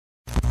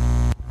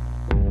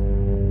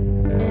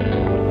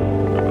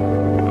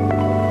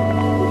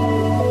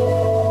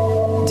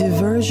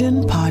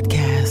Diversion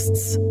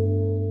Podcasts.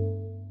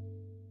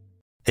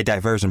 A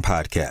Diversion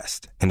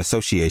Podcast in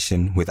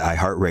association with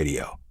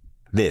iHeartRadio.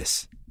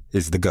 This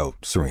is The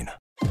GOAT, Serena.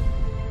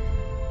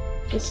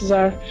 This is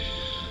our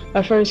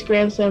first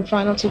Grand Slam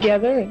final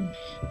together, and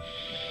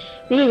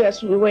really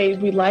that's the way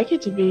we like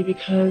it to be,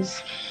 because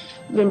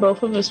then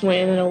both of us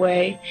win in a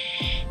way.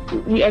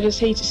 I just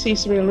hate to see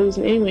Serena lose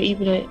in any way,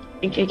 even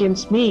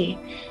against me.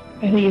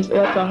 I think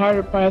that's the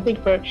harder part. I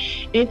think for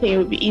anything, it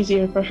would be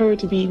easier for her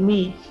to beat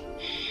me.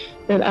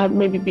 Then I'd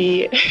maybe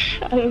be,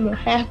 I don't know,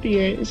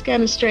 happier. It's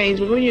kind of strange,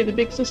 but when you're the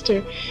big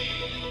sister,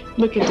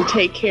 looking to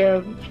take care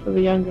of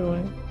the younger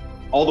one.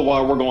 All the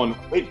while we're going,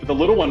 wait, but the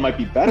little one might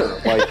be better.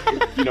 Like,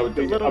 you know,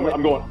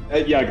 I'm going,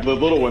 yeah, the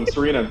little one,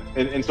 Serena.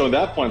 And so at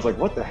that point, it's like,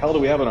 what the hell do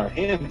we have in our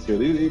hands here?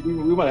 We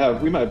might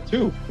have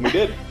two, and we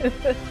did.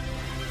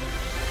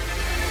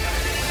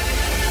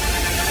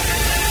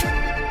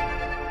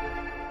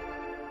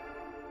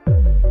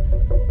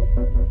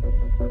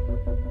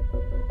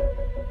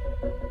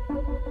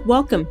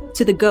 Welcome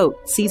to The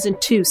GOAT, Season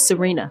 2,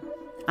 Serena.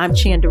 I'm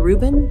Chanda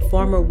Rubin,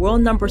 former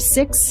world number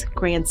 6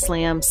 Grand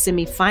Slam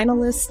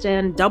semifinalist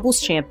and doubles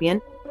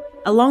champion,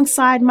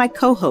 alongside my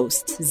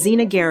co-host,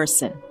 Zina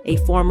Garrison, a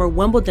former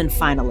Wimbledon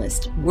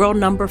finalist, world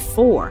number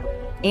 4,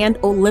 and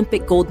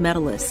Olympic gold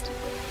medalist.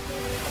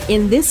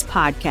 In this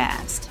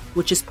podcast,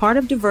 which is part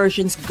of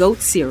Diversion's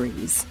GOAT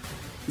series,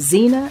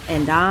 Zina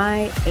and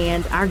I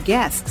and our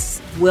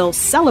guests will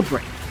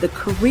celebrate the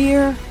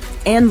career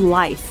and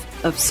life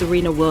of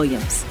Serena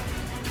Williams.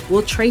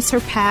 We'll trace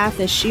her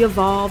path as she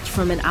evolved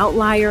from an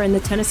outlier in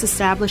the tennis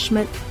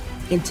establishment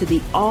into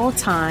the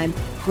all-time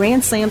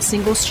Grand Slam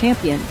singles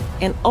champion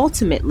and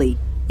ultimately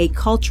a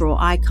cultural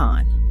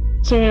icon.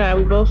 Serena and I,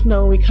 we both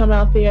know when we come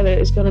out there that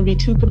it's going to be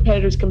two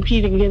competitors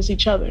competing against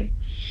each other.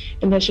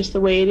 And that's just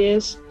the way it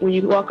is. When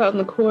you walk out on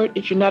the court,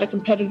 if you're not a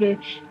competitor,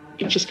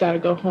 you've just got to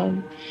go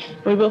home.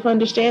 And we both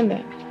understand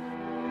that.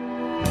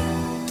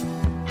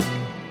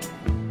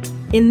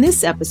 In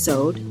this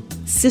episode,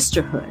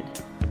 Sisterhood,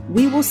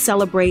 we will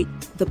celebrate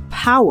the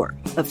power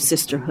of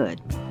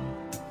sisterhood.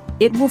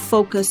 It will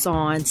focus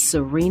on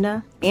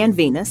Serena and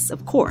Venus,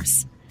 of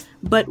course,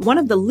 but one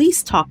of the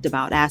least talked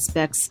about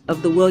aspects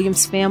of the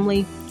Williams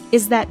family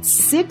is that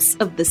 6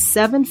 of the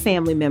 7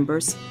 family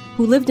members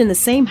who lived in the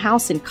same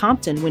house in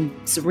Compton when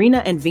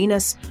Serena and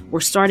Venus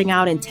were starting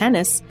out in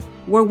tennis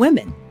were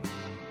women.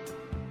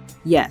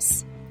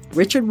 Yes,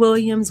 Richard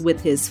Williams,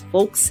 with his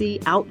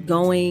folksy,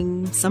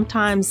 outgoing,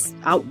 sometimes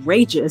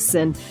outrageous,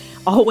 and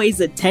always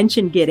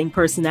attention-getting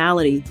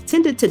personality,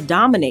 tended to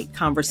dominate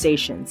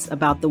conversations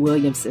about the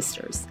Williams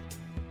sisters.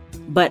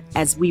 But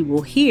as we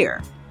will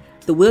hear,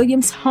 the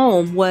Williams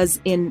home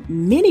was in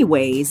many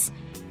ways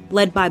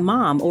led by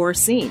Mom,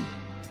 Oracene.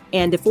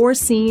 And if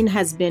Oracene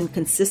has been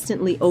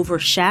consistently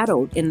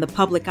overshadowed in the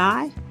public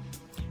eye,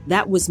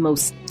 that was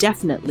most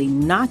definitely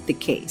not the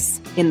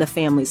case in the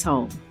family's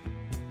home.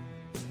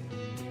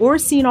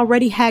 Oracene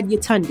already had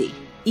Yetunde,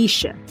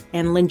 Isha,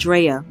 and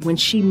Lindrea when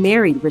she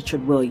married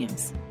Richard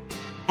Williams.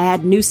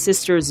 Add new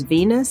sisters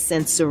Venus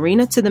and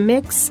Serena to the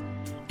mix,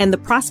 and the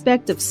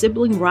prospect of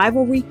sibling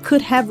rivalry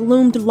could have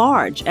loomed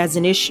large as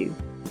an issue.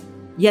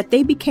 Yet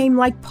they became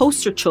like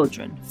poster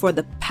children for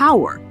the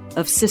power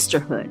of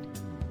sisterhood.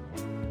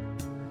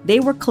 They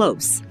were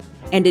close,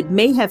 and it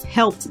may have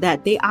helped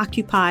that they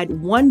occupied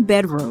one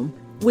bedroom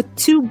with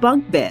 2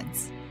 bunk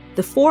beds.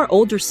 The 4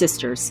 older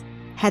sisters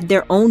had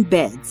their own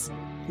beds,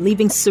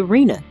 leaving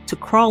Serena to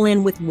crawl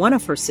in with one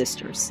of her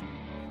sisters.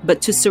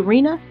 But to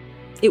Serena,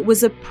 it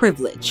was a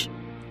privilege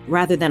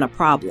rather than a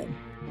problem.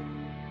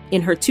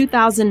 In her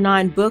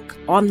 2009 book,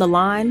 On the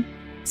Line,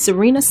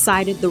 Serena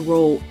cited the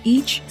role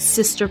each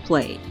sister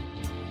played.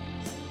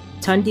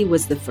 Tunde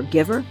was the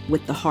forgiver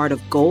with the heart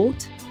of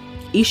gold.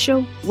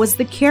 Isha was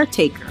the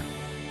caretaker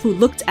who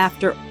looked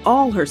after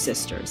all her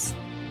sisters.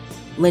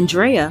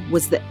 Lindrea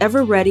was the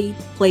ever-ready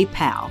play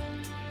pal.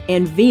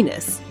 And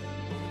Venus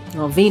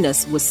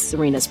was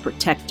Serena's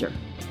protector.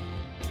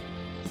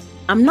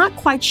 I'm not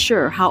quite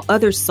sure how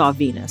others saw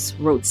Venus,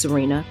 wrote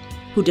Serena,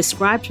 who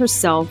described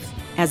herself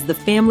as the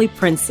family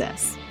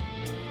princess.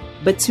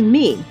 But to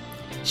me,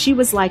 she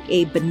was like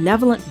a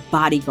benevolent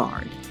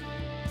bodyguard.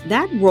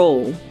 That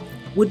role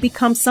would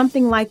become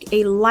something like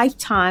a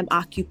lifetime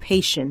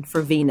occupation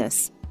for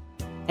Venus.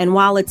 And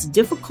while it's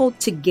difficult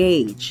to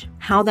gauge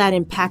how that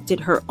impacted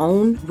her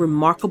own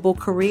remarkable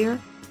career,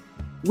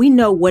 we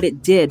know what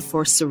it did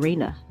for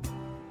Serena.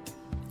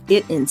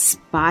 It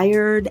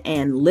inspired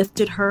and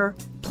lifted her,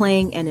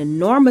 playing an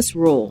enormous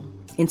role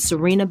in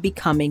Serena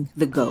becoming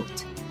the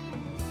GOAT.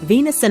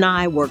 Venus and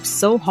I worked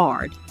so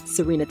hard,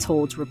 Serena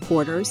told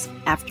reporters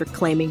after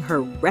claiming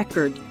her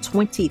record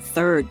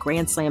 23rd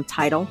Grand Slam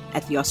title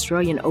at the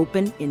Australian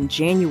Open in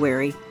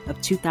January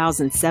of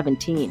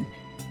 2017.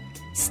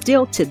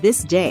 Still to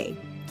this day,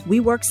 we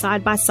work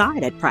side by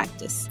side at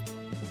practice.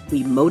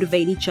 We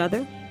motivate each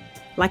other.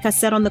 Like I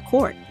said on the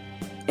court,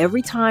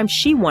 every time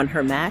she won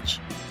her match,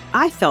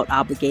 I felt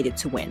obligated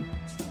to win.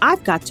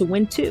 I've got to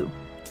win too.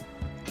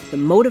 The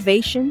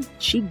motivation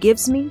she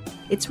gives me,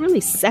 it's really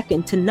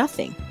second to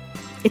nothing.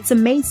 It's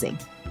amazing.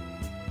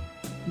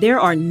 There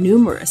are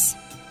numerous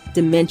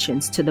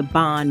dimensions to the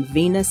bond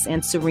Venus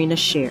and Serena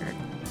shared,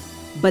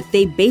 but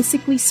they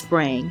basically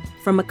sprang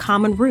from a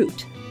common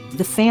root,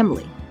 the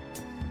family.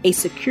 A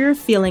secure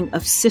feeling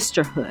of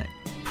sisterhood,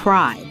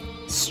 pride,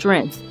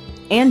 strength,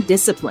 and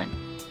discipline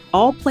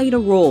all played a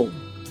role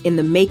in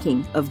the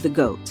making of the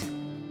GOAT.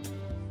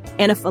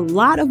 And if a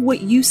lot of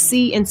what you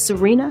see in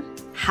Serena,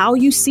 how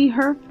you see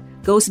her,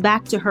 goes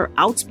back to her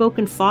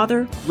outspoken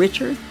father,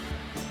 Richard,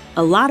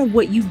 a lot of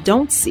what you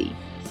don't see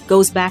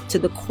goes back to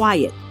the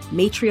quiet,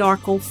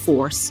 matriarchal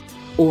force,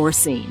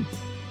 Orsine.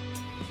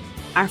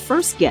 Our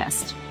first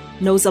guest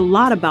knows a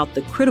lot about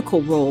the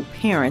critical role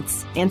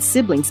parents and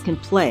siblings can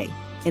play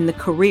in the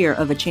career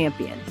of a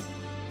champion.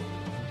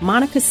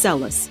 Monica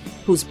Seles,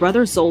 whose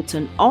brother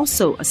Zoltan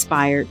also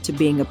aspired to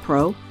being a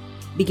pro,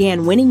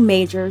 began winning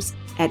majors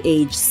at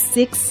age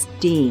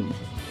 16.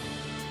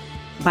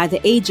 By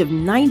the age of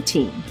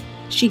 19,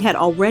 she had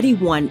already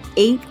won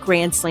 8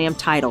 Grand Slam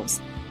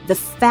titles, the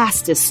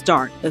fastest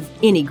start of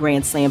any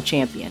Grand Slam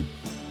champion.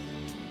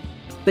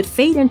 But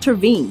fate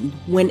intervened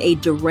when a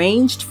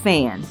deranged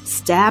fan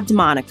stabbed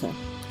Monica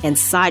and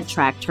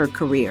sidetracked her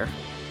career.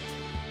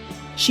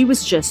 She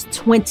was just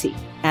 20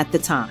 at the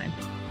time.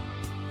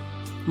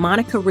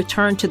 Monica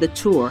returned to the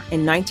tour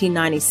in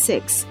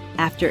 1996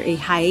 after a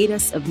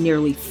hiatus of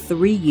nearly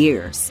 3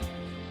 years.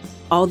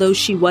 Although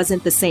she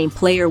wasn't the same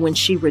player when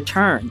she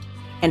returned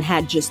and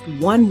had just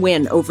 1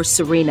 win over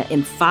Serena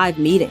in 5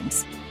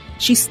 meetings,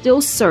 she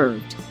still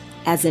served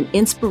as an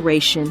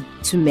inspiration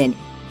to many.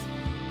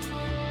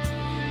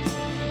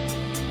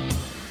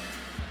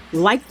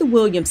 Like the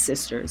Williams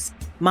sisters,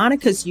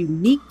 Monica's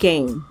unique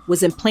game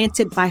was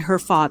implanted by her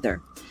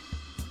father,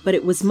 but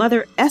it was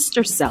mother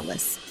Esther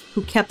Seles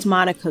who kept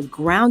Monica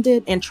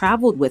grounded and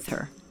traveled with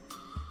her.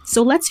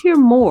 So let's hear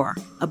more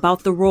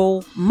about the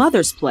role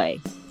mothers play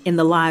in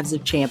the lives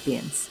of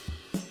champions.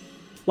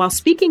 While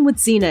speaking with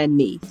Zena and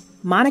me,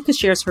 Monica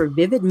shares her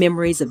vivid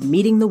memories of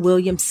meeting the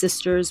Williams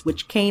sisters,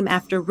 which came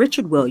after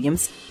Richard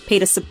Williams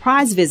paid a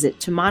surprise visit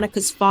to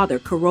Monica's father,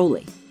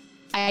 Karolyi.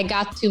 I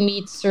got to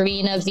meet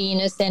Serena,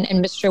 Venus, and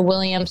Mr.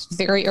 Williams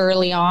very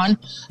early on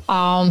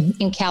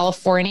in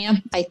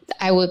California.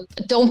 I would,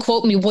 don't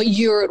quote me what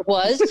year it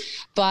was,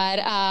 but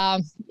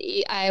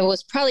I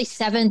was probably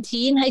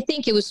 17. I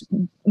think it was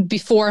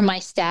before my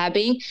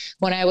stabbing,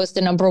 when I was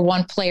the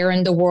 #1 player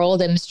in the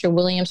world, and Mr.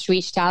 Williams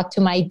reached out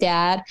to my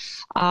dad.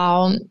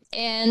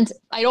 And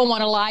I don't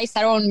want to lie, so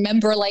I don't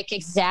remember like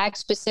exact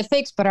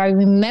specifics, but I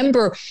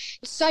remember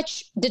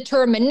such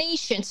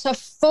determination, such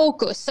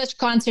focus, such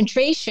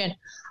concentration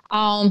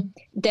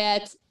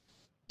that,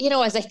 you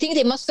know, as I think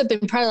they must have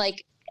been probably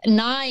like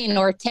 9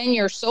 or 10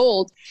 years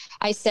old,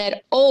 I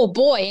said, oh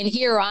boy, and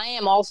here I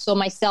am also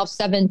myself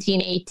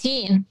 17,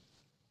 18.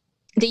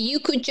 That you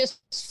could just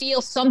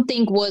feel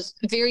something was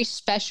very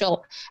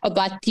special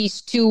about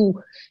these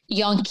 2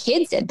 young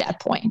kids at that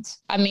point.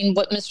 I mean,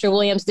 what Mr.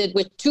 Williams did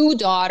with 2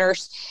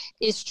 daughters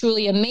is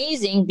truly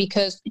amazing,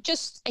 because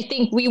just, I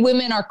think we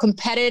women are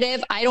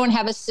competitive. I don't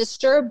have a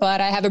sister, but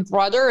I have a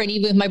brother. And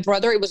even my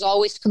brother, it was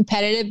always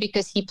competitive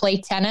because he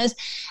played tennis.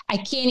 I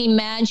can't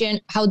imagine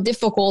how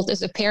difficult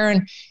as a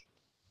parent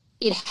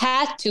it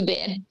had to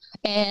be,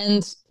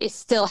 and it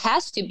still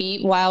has to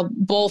be, while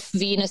both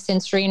Venus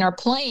and Serena are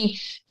playing,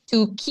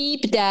 to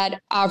keep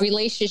that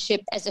relationship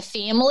as a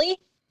family,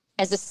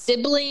 as a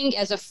sibling,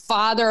 as a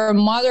father or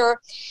mother,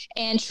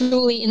 and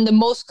truly in the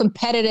most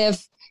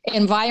competitive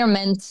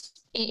environment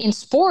in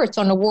sports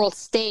on the world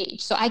stage.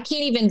 So I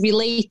can't even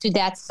relate to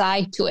that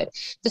side to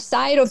it. The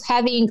side of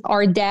having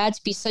our dads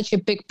be such a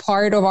big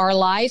part of our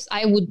lives,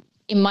 I would,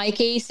 in my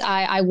case,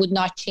 I would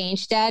not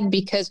change that,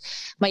 because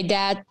my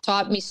dad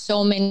taught me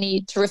so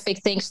many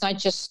terrific things, not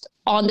just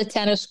on the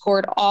tennis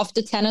court, off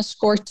the tennis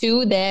court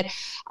too, that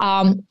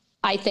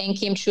I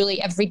thank him truly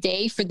every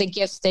day for the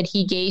gifts that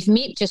he gave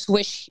me. Just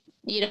wish,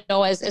 you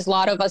know, as a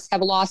lot of us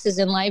have losses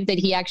in life, that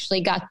he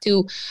actually got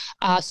to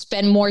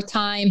spend more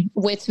time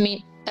with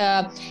me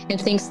and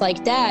things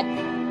like that.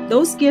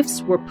 Those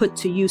gifts were put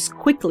to use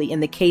quickly in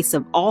the case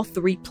of all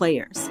 3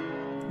 players.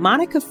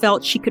 Monica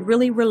felt she could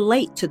really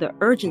relate to the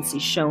urgency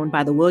shown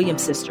by the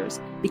Williams sisters,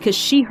 because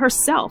she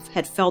herself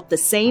had felt the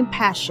same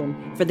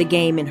passion for the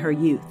game in her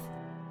youth.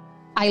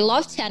 I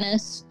love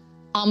tennis.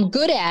 I'm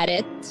good at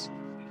it.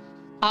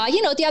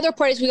 You know, the other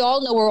part is, we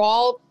all know we're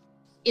all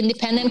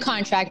independent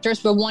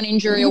contractors. We're 1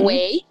 injury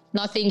away.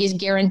 Nothing is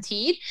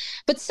guaranteed.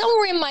 But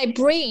somewhere in my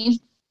brain,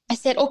 I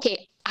said,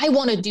 okay, I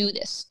want to do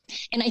this.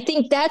 And I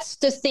think that's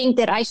the thing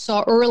that I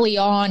saw early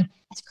on,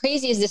 as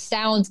crazy as this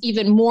sounds,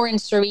 even more in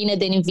Serena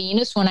than in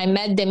Venus. When I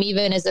met them,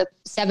 even as a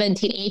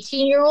 17,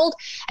 18-year-old,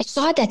 I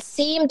saw that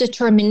same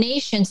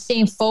determination,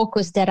 same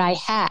focus that I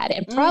had.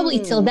 And probably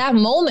till that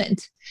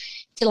moment,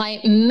 till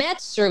I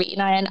met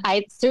Serena,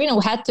 and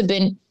Serena had to have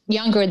been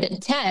younger than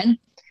 10,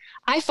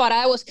 I thought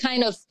I was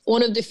kind of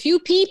one of the few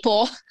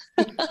people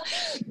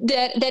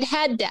that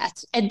had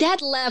that at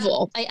that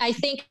level. I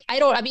think,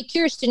 I'd be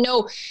curious to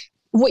know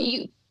what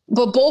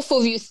but both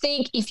of you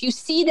think if you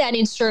see that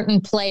in certain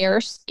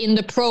players in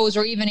the pros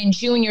or even in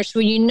juniors,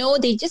 where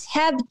they just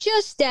have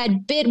just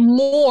that bit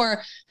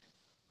more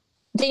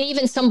than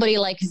even somebody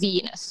like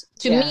Venus.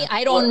 To me,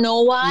 I don't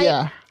know why.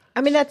 Yeah.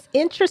 I mean, that's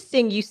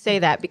interesting you say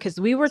that, because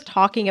we were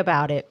talking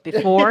about it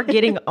before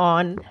getting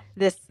on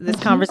this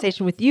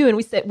conversation with you. And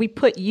we said we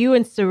put you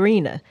and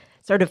Serena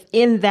sort of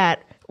in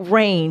that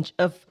range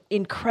of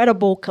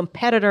incredible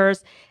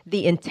competitors,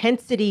 the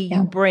intensity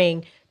you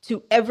bring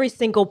to every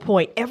single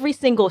point, every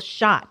single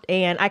shot.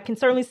 And I can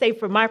certainly say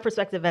from my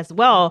perspective as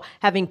well,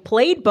 having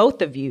played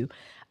both of you,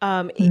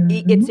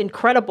 it's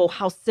incredible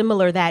how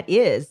similar that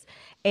is.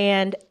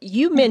 And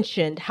you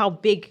mentioned how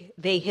big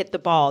they hit the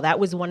ball. That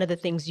was one of the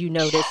things you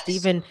noticed,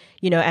 even,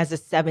 as a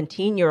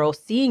 17-year-old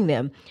seeing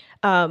them.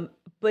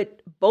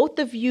 But both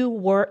of you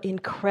were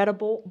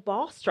incredible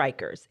ball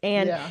strikers.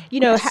 And,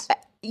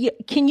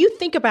 can you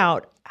think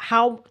about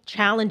how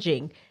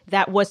challenging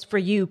that was for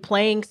you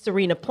playing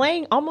Serena,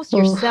 playing almost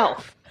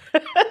yourself?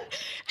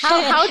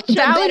 How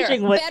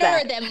challenging was that?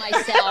 Better than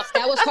myself.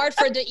 That was hard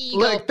for the ego.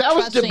 Look, that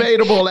was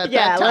debatable at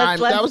that time.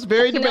 That was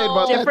very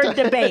debatable. Different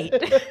debate.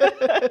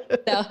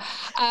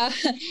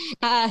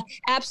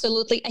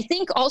 Absolutely. I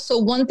think also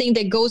one thing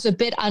that goes a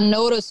bit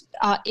unnoticed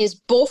is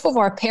both of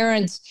our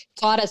parents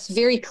taught us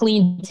very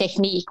clean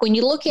technique. When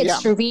you look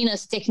at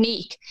Serena's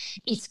technique,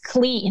 it's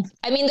clean.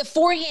 I mean, the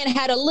forehand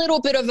had a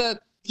little bit of a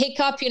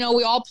hiccup, we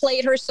all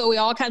played her. So we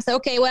all kind of said,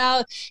 okay, well,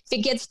 if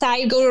it gets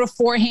tight, go to the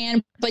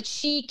forehand. But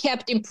she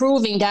kept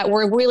improving that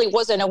where it really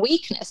wasn't a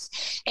weakness.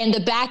 And the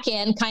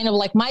backhand, kind of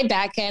like my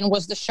backhand,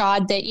 was the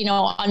shot that,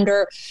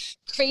 under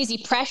crazy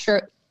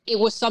pressure, it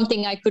was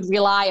something I could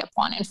rely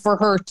upon, and for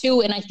her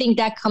too. And I think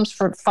that comes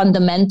from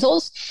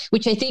fundamentals,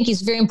 which I think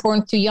is very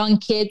important to young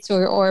kids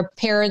or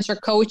parents or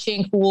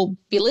coaching who will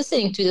be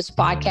listening to this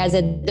podcast,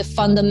 that the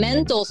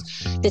fundamentals,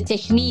 the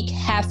technique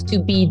have to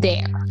be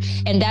there.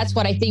 And that's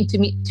what I think to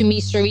me,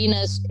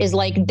 Serena is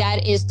like,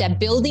 that is that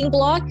building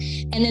block.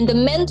 And then the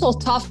mental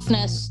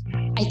toughness,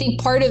 I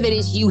think part of it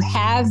is you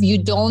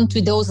don't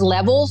to those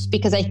levels,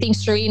 because I think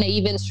Serena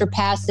even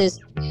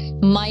surpasses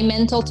my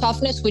mental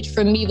toughness, which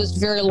for me was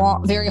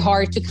very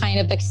hard to kind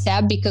of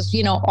accept, because,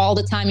 all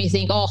the time you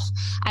think, oh,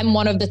 I'm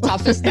one of the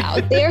toughest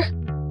out there.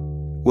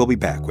 We'll be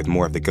back with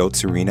more of the GOAT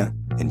Serena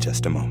in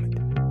just a moment.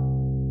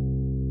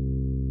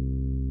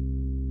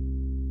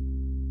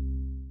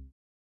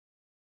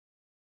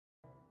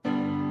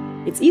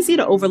 It's easy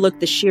to overlook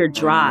the sheer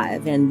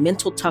drive and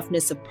mental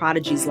toughness of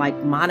prodigies like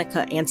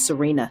Monica and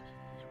Serena.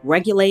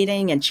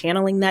 Regulating and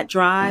channeling that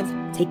drive,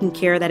 taking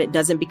care that it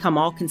doesn't become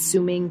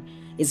all-consuming,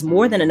 is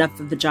more than enough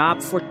of the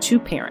job for two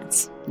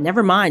parents,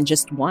 never mind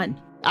just one.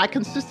 I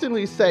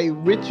consistently say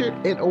Richard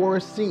and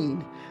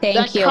Oracene.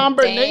 Thank you.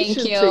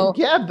 Combination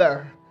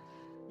together,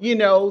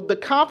 the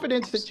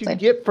confidence that you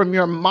get from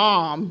your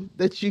mom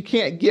that you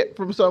can't get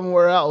from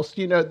somewhere else.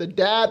 The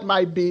dad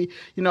might be,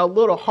 a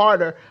little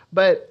harder,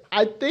 but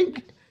I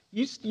think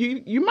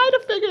you might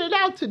have figured it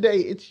out today.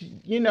 It's,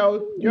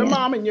 your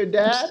mom and your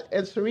dad,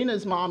 and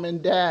Serena's mom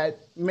and dad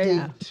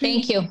made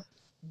two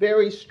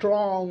very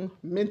strong,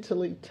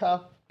 mentally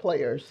tough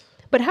players.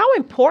 But how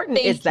important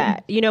is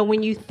that?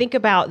 When you think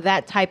about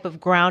that type of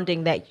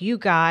grounding that you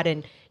got,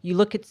 and you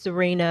look at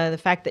Serena, the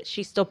fact that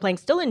she's still playing,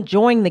 still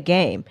enjoying the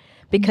game,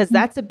 because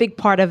that's a big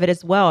part of it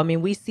as well. I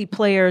mean, we see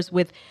players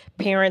with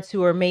parents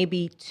who are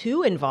maybe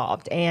too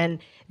involved, and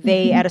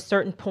they, at a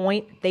certain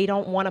point, they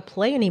don't want to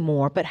play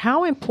anymore. But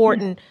how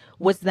important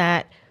was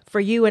that for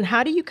you, and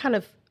how do you kind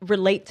of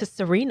relate to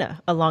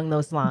Serena along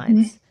those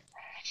lines?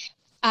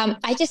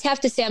 I just have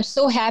to say, I'm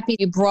so happy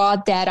you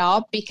brought that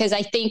up, because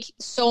I think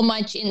so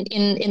much in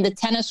the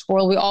tennis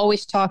world, we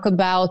always talk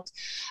about,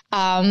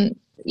 Mr.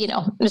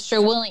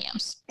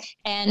 Williams,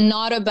 and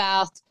not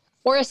about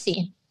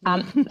Oracene.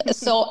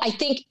 So I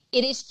think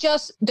it is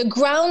just the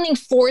grounding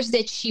force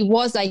that she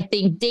was, I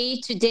think, day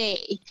to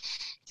day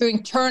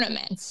during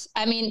tournaments.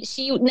 I mean,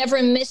 she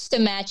never missed a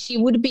match. She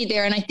would be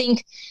there. And I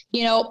think,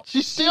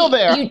 she's still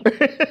there. And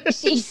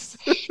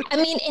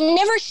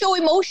never show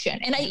emotion,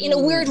 and in a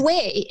weird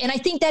way. And I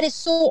think that is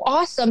so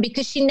awesome,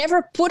 because she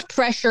never put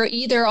pressure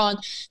either on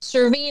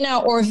Serena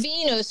or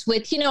Venus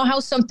with,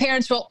 how some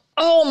parents will,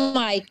 oh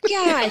my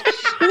God,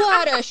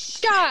 what a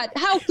shot.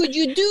 How could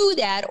you do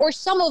that? Or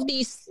some of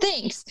these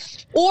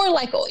things, or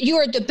like, oh,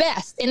 you're the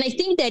best. And I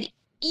think that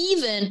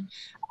even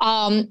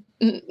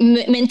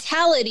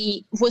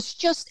mentality was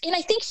just, and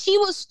I think she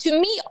was, to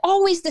me,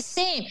 always the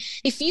same.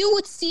 If you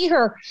would see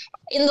her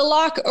in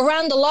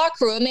around the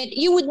locker room,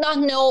 you would not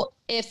know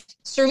if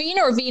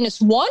Serena or Venus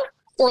won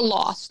or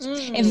lost.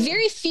 And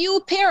very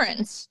few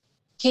parents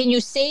can you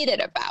say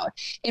that about.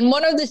 And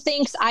one of the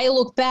things I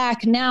look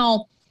back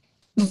now,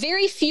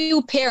 very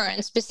few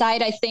parents,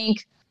 beside, I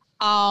think,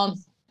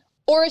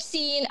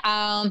 Oracene,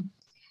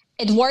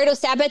 Eduardo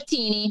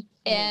Sabatini,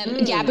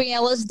 and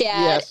Gabriella's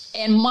dad,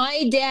 and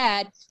my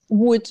dad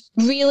would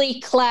really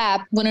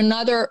clap when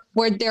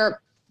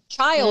their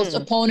child's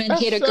opponent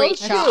hit a great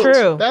shot.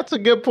 True. That's a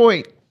good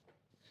point.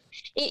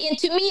 And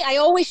to me, I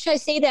always try to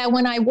say that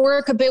when I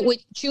work a bit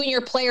with junior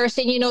players,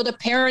 and the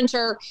parents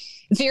are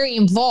very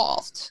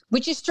involved,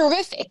 which is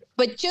terrific,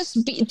 but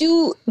just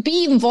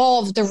be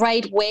involved the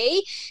right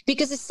way,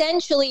 because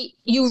essentially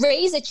you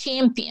raise a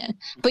champion,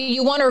 but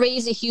you want to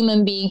raise a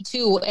human being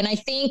too. And I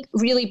think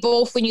really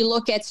both, when you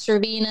look at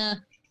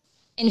Serena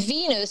and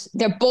Venus,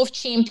 they're both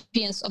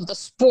champions of the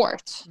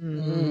sport,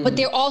 but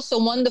they're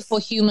also wonderful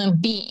human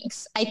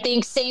beings. I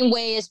think same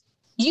way as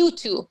you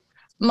two.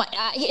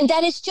 And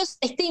that is just,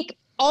 I think,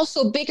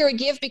 also a bigger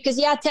gift,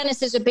 because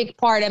tennis is a big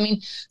part. I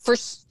mean, for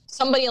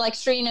somebody like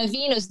Serena and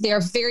Venus,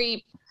 they're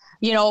very,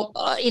 in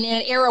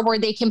an era where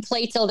they can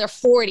play till they're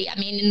 40. I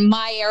mean, in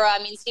my era, I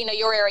mean,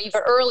 your era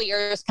even earlier,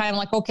 it's kind of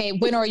like, okay,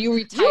 when are you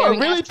retiring? You are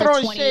really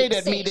throwing shade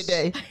at me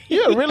today.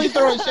 You are really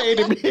throwing shade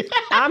at me.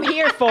 I'm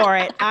here for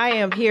it. I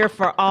am here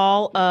for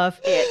all of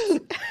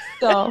it.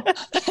 So,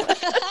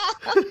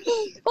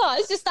 well,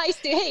 it's just nice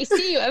to,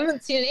 see you. I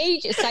haven't seen in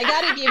ages. So I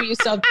got to give you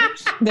something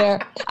there.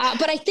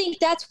 But I think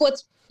that's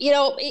what's,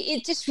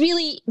 it's just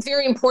really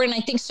very important.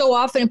 I think so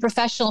often in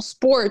professional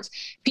sports,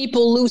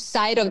 people lose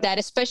sight of that,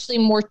 especially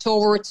more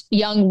towards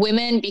young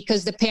women,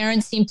 because the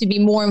parents seem to be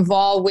more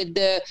involved with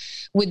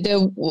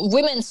the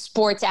women's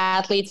sports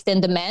athletes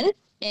than the men.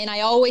 And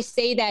I always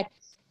say that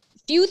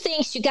few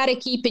things you got to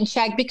keep in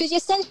check, because you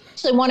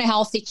essentially want a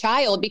healthy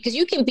child, because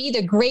you can be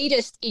the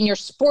greatest in your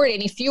sport.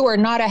 And if you are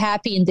not a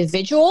happy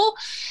individual,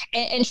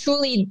 and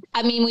truly,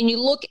 I mean, when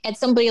you look at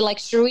somebody like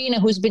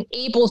Serena, who's been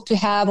able to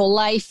have a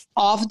life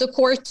off the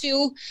court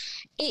too,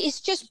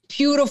 it's just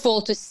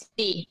beautiful to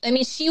see. I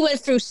mean, she went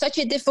through such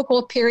a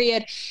difficult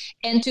period,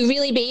 and to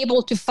really be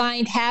able to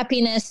find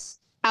happiness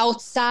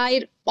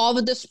outside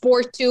of the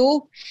sport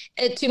too,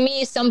 to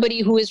me, is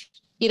somebody who is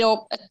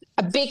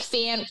a big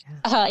fan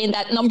in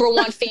that number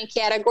one fan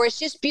category. It's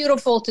just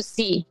beautiful to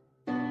see.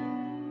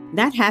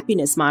 That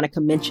happiness Monica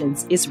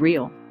mentions is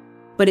real,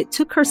 but it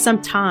took her some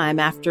time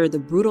after the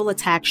brutal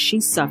attack she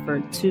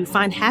suffered to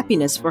find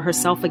happiness for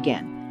herself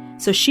again.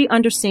 So she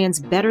understands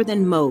better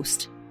than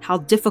most how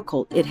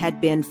difficult it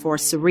had been for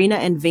Serena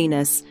and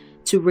Venus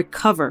to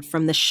recover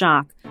from the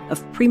shock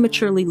of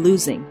prematurely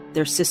losing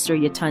their sister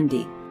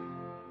Yetunde.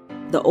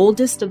 The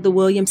oldest of the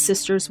Williams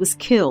sisters was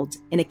killed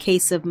in a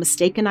case of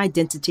mistaken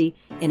identity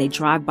in a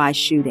drive-by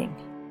shooting.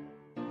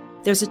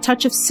 There's a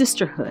touch of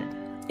sisterhood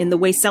in the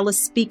way Sella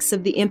speaks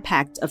of the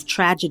impact of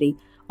tragedy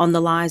on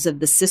the lives of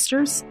the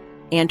sisters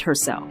and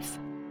herself.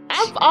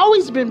 I've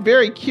always been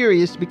very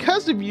curious,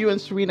 because of you and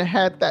Serena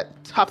had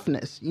that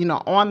toughness,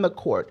 on the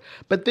court.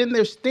 But then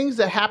there's things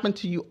that happen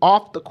to you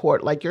off the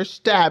court, like your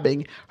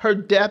stabbing, her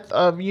death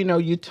of,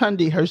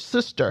 Yetunde, her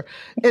sister.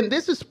 And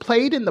this is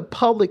played in the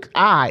public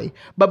eye.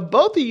 But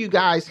both of you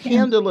guys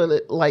handle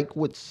it like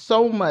with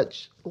so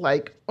much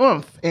like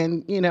oomph.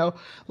 And,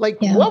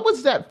 what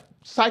was that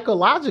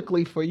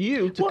psychologically for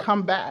you to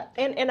come back?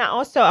 And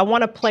I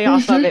want to play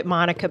off of it,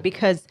 Monica,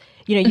 because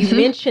you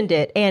mentioned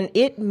it, and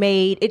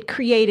it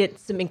created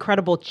some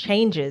incredible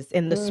changes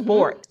in the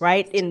sport,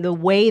 right? In the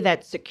way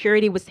that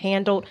security was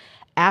handled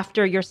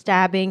after your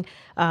stabbing,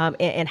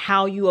 and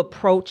how you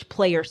approach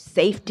player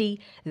safety.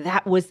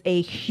 That was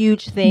a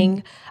huge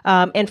thing.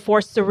 And for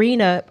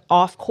Serena,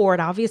 off court,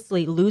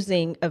 obviously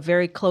losing a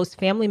very close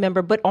family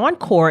member, but on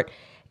court,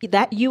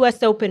 that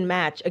U.S. Open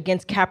match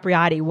against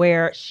Capriati,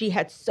 where she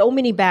had so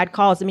many bad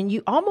calls. I mean,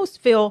 you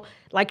almost feel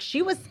like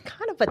she was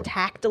kind of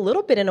attacked a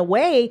little bit in a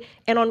way.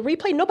 And on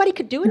replay, nobody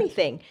could do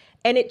anything.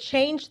 And it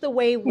changed the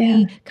way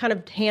we kind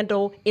of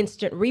handle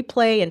instant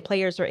replay, and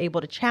players are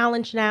able to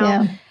challenge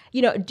now.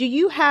 Do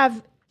you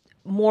have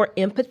more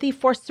empathy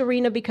for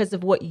Serena because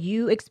of what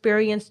you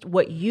experienced,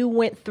 what you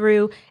went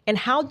through? And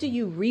how do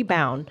you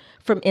rebound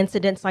from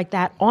incidents like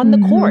that on the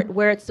court,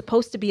 where it's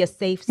supposed to be a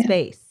safe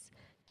space?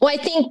 Well, I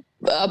think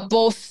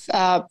both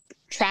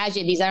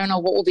tragedies, I don't know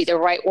what will be the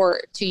right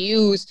word to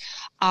use.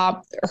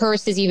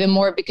 Hers is even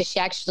more because she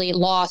actually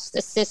lost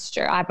a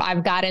sister.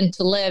 I've gotten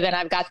to live and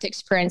I've got to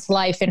experience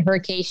life. In her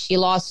case, she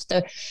lost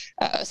a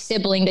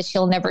sibling that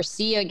she'll never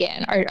see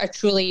again, are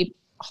truly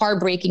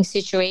heartbreaking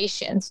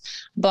situations.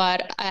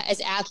 But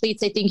as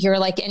athletes, I think you're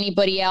like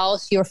anybody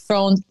else. You're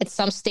thrown at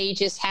some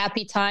stages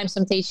happy times,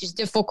 some stages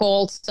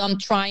difficult, some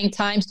trying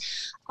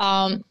times.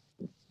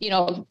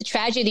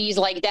 Tragedies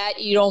like that,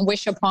 you don't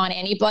wish upon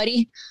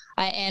anybody.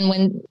 And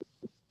when,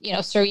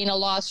 Serena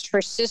lost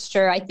her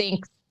sister, I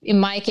think in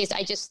my case,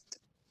 I just,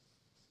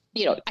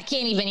 I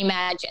can't even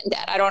imagine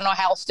that. I don't know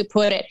how else to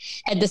put it.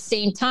 At the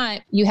same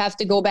time, you have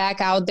to go back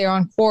out there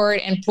on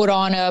court and put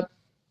on a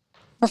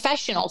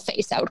professional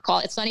face, I would call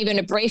it. It's not even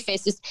a brave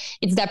face.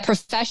 It's that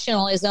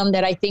professionalism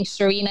that I think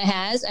Serena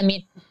has. I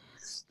mean,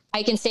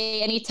 I can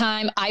say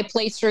anytime I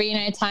played Serena,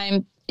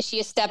 anytime she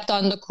has stepped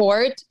on the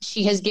court,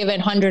 she has given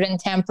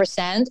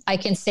 110%. I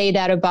can say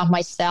that about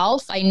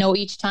myself. I know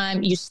each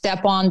time you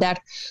step on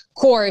that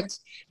court,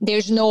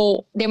 there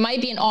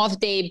might be an off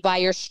day by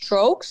your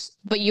strokes,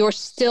 but you're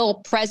still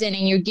present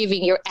and you're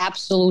giving your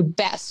absolute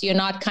best. You're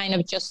not kind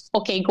of just,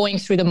 going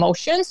through the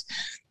motions.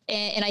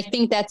 And I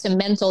think that's a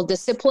mental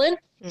discipline.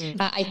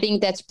 I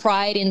think that's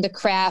pride in the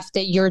craft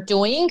that you're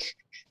doing.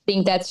 I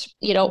think that's,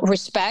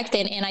 respect.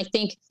 And I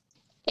think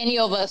any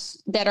of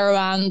us that are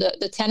around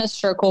the tennis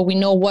circle, we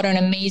know what an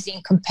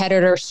amazing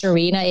competitor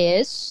Serena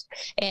is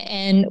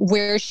and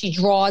where she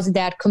draws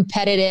that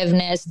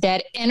competitiveness,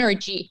 that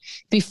energy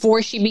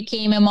before she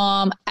became a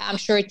mom. I'm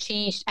sure it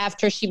changed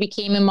after she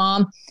became a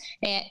mom,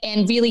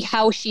 and really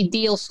how she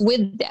deals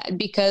with that.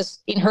 Because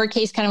in her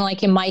case, kind of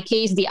like in my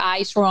case, the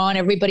eyes were on,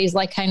 everybody's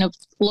like kind of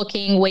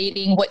looking,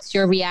 waiting, what's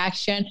your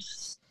reaction?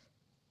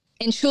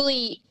 And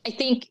truly, I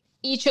think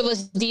each of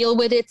us deal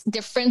with it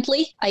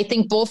differently. I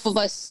think both of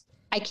us,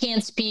 I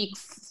can't speak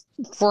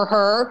for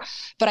her,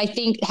 but I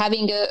think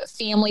having a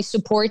family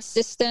support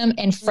system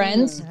and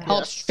friends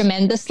helps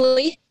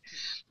tremendously,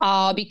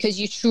 because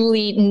you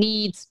truly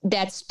need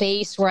that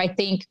space where I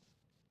think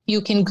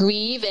you can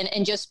grieve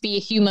and just be a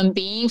human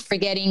being,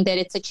 forgetting that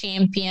it's a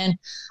champion,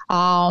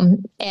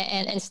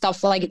 and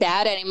stuff like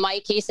that. And in my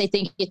case, I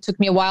think it took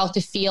me a while to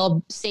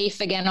feel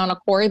safe again on a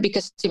court,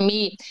 because to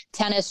me,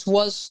 tennis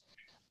was,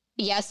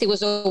 yes, it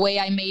was a way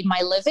I made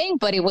my living,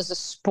 but it was a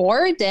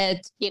sport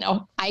that, you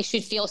know, I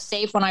should feel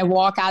safe when I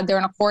walk out there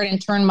on a court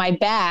and turn my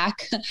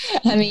back.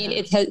 I mean,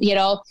 it has, you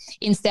know,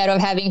 instead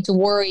of having to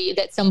worry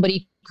that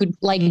somebody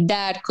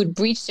could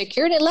breach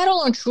security, let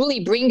alone truly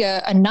bring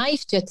a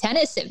knife to a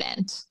tennis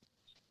event.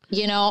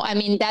 You know, I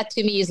mean, that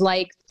to me is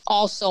like,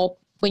 also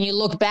when you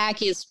look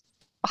back, is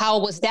how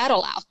was that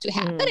allowed to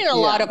happen? And a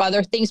lot of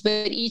other things,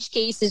 but each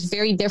case is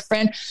very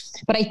different.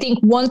 But I think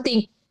one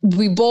thing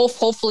we both,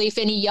 hopefully, if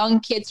any young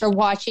kids are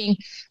watching,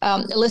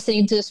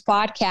 listening to this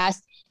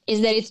podcast, is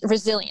that it's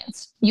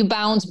resilience. You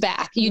bounce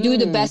back. You do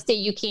the best that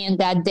you can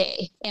that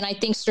day. And I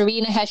think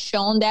Serena has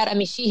shown that. I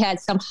mean, she had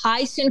some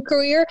highs in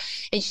career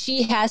and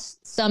she has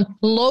some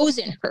lows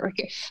in her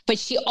career, but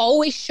she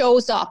always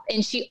shows up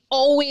and she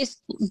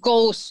always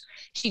goes.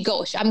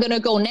 I'm going to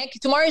go next.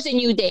 Tomorrow's a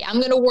new day. I'm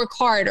going to work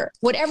harder.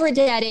 Whatever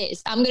that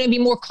is, I'm going to be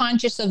more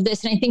conscious of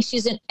this. And I think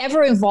she's an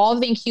ever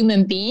evolving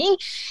human being.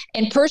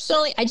 And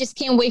personally, I just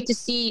can't wait to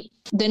see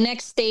the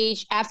next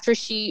stage after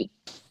she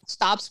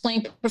stops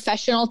playing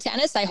professional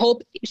tennis. I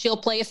hope she'll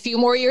play a few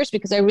more years,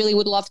 because I really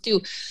would love to,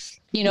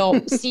 you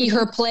know, see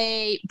her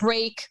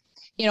break,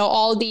 you know,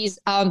 all these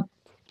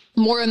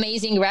more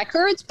amazing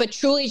records, but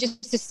truly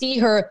just to see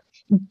her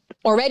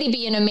already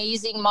be an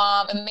amazing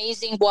mom,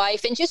 amazing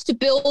wife, and just to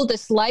build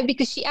this life,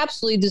 because she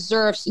absolutely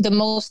deserves the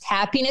most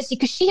happiness,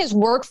 because she has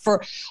worked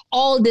for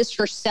all this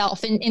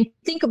herself. And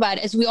think about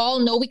it, as we all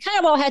know, we kind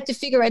of all had to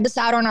figure this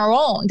out on our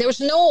own. There was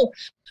no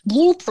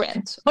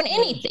blueprint on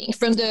anything,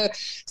 from the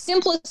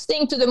simplest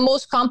thing to the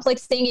most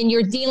complex thing. And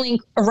you're dealing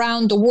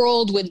around the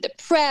world with the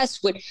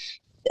press, with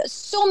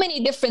so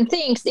many different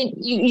things, and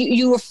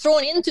you were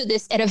thrown into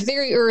this at a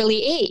very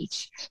early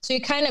age. So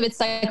it's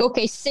like,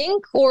 okay,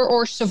 sink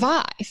or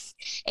survive.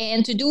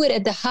 And to do it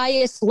at the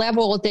highest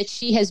level that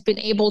she has been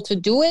able to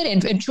do it,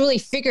 and truly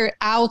figure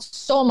out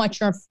so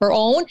much of her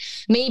own,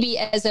 maybe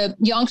as a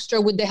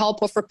youngster with the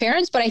help of her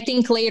parents, but I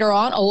think later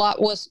on a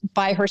lot was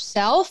by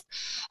herself.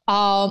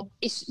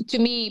 It's, to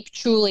me,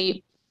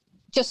 truly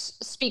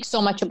just speaks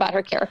so much about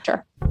her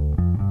character.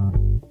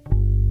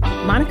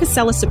 Monica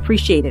Seles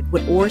appreciated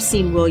what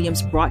Oracene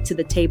Williams brought to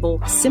the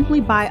table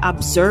simply by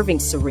observing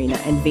Serena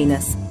and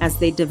Venus as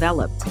they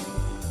developed.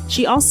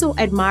 She also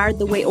admired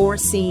the way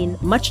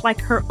Oracene, much like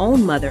her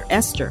own mother,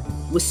 Esther,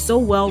 was so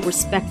well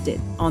respected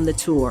on the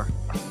tour.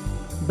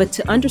 But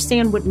to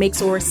understand what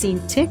makes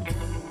Oracene tick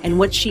and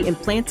what she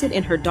implanted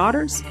in her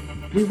daughters,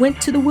 we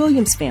went to the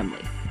Williams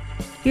family.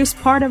 Here's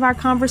part of our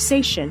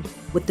conversation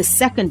with the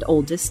second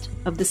oldest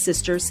of the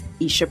sisters,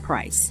 Isha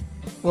Price.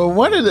 Well,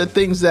 one of the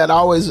things that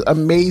always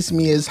amazed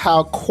me is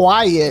how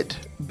quiet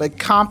but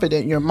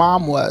confident your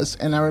mom was.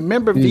 And I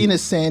remember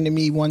Venus saying to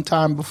me one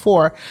time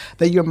before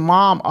that your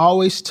mom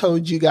always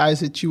told you guys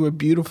that you were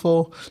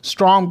beautiful,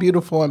 strong,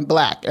 beautiful, and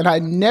black. And I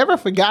never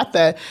forgot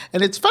that.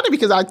 And it's funny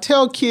because I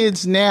tell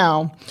kids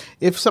now,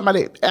 if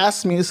somebody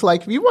asks me, it's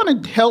like, if you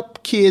want to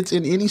help kids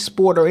in any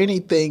sport or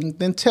anything,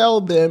 then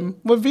tell them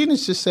what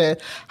Venus just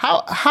said.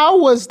 How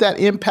was that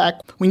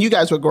impact when you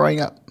guys were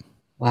growing up?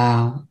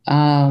 Wow.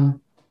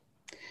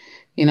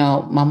 You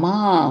know, my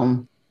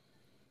mom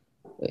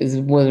was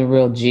a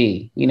real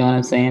G, you know what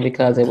I'm saying?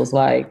 Because it was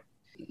like,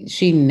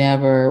 she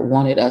never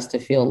wanted us to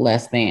feel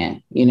less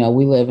than. You know,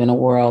 we live in a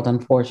world,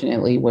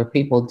 unfortunately, where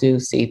people do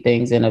see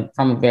things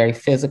from a very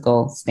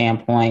physical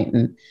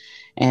standpoint,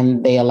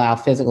 and they allow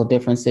physical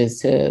differences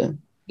to,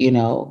 you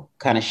know,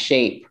 kind of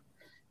shape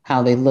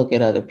how they look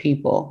at other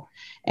people.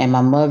 And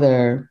my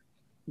mother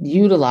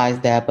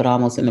utilized that, but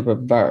almost in the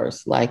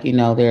reverse. Like, you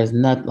know, there's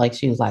nothing, like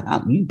she was like,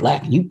 you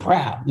black and you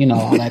proud, you know,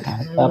 all that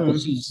kind of stuff.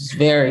 But she's just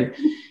very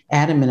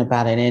adamant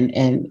about it.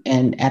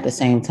 And at the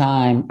same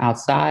time,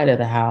 outside of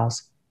the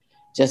house,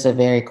 just a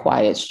very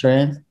quiet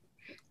strength.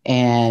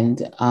 And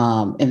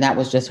that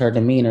was just her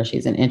demeanor.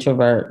 She's an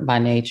introvert by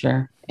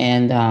nature.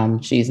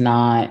 And she's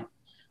not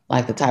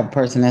like the type of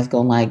person that's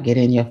going to like get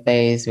in your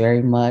face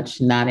very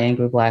much, not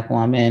angry Black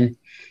woman.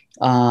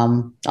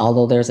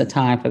 Although there's a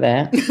time for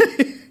that.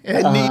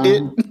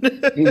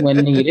 Needed. When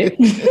needed.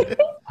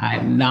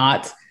 I'm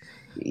not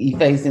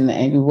facing the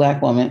angry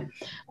Black woman.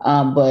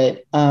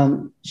 But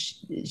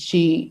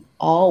she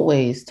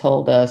always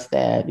told us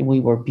that we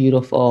were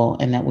beautiful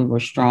and that we were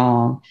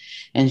strong.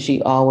 And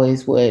she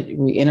always would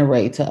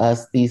reiterate to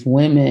us these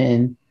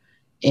women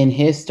in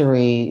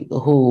history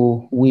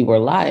who we were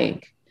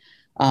like,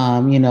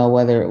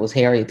 whether it was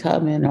Harriet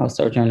Tubman or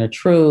Sojourner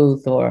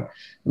Truth or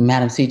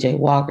Madam C.J.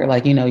 Walker,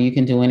 like, you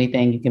can do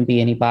anything, you can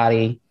be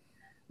anybody.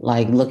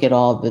 Like, look at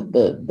all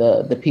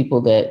the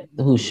people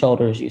whose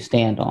shoulders you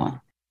stand on.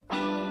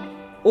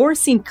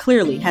 Oracene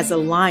clearly has a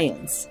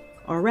lion's,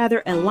 or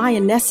rather a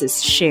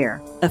lioness's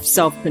share of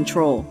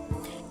self-control.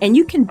 And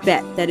you can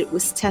bet that it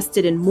was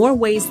tested in more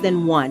ways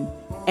than one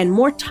and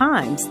more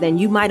times than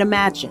you might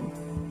imagine.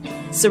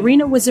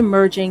 Serena was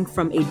emerging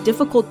from a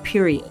difficult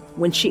period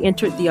when she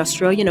entered the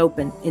Australian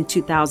Open in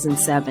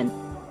 2007.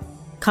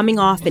 Coming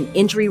off an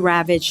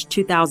injury-ravaged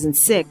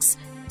 2006,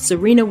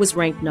 Serena was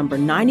ranked number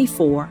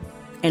 94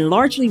 and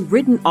largely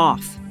written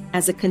off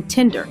as a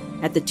contender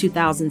at the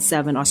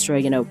 2007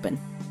 Australian Open.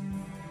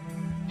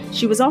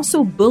 She was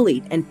also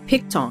bullied and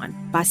picked on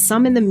by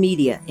some in the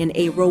media in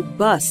a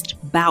robust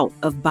bout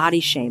of body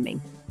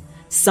shaming.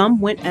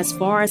 Some went as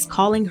far as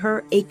calling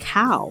her a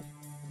cow.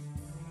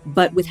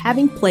 But with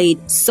having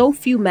played so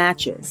few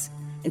matches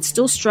and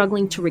still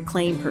struggling to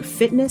reclaim her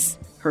fitness,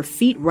 her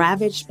feet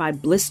ravaged by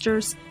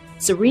blisters,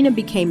 Serena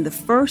became the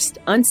first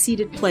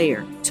unseeded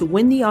player to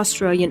win the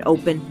Australian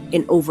Open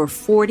in over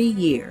 40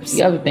 years.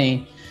 The other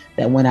thing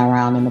that went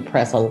around in the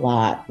press a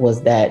lot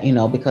was that,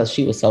 because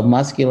she was so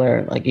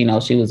muscular, like,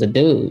 she was a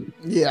dude.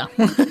 Yeah.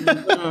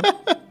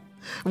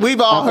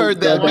 We've all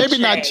heard that. Maybe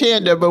not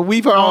Chanda, but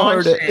we've all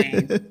heard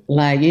it.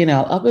 Like,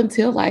 up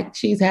until like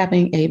she's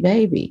having a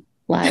baby.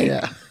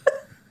 Like,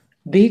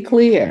 be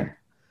clear.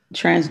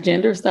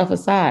 Transgender stuff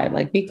aside,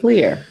 like, be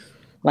clear.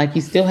 Like,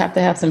 you still have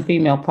to have some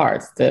female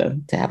parts to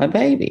have a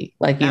baby.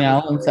 Like,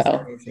 and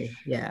so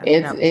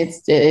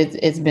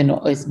it's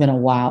been a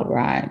wild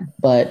ride.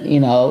 But,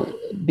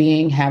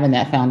 having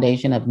that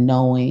foundation of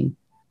knowing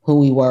who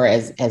we were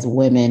as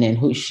women and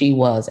who she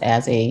was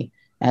as a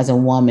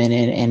woman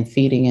and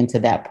feeding into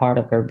that part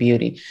of her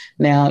beauty.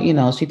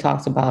 Now, she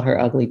talks about her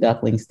ugly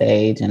duckling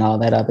stage and all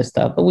that other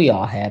stuff, but we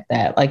all had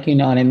that, like, you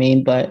know what I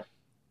mean? But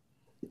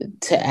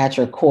to at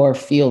your core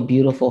feel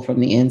beautiful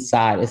from the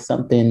inside is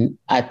something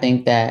I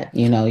think that,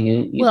 you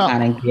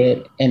kind of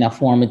get in a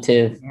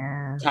formative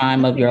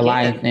time of your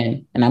life.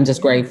 And I'm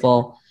just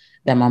grateful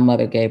that my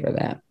mother gave her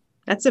that.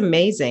 That's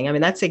amazing. I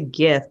mean, that's a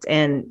gift.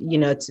 And,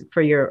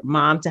 for your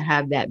mom to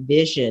have that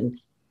vision,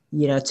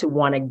 to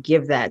want to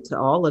give that to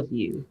all of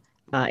you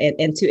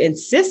and to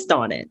insist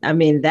on it. I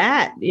mean,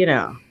 that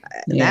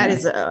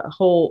is a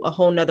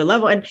whole nother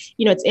level. And,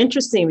 it's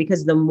interesting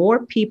because the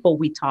more people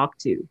we talk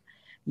to,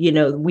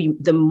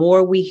 the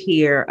more we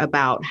hear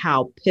about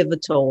how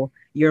pivotal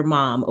your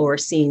mom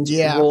Oracene's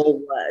role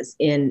was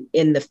in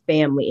the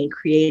family, in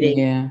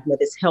creating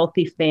this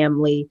healthy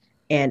family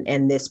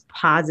and this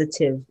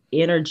positive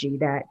energy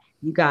that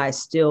you guys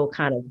still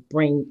kind of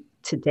bring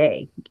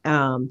today.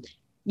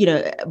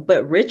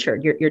 But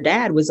Richard, your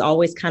dad was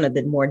always kind of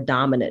the more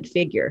dominant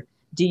figure.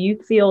 Do you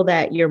feel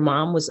that your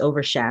mom was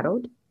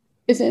overshadowed?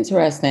 It's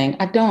interesting.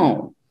 I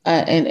don't.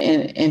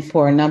 And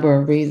for a number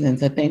of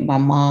reasons. I think my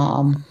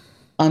mom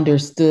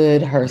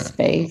understood her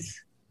space,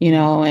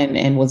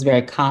 and was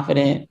very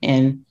confident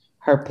in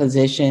her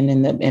position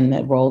in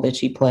the role that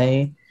she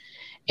played.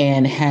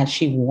 And had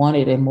she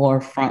wanted a more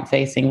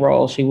front-facing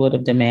role, she would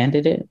have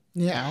demanded it.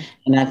 Yeah.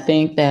 And I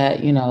think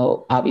that,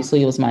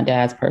 obviously it was my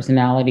dad's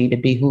personality to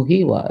be who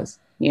he was,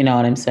 you know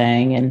what I'm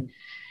saying?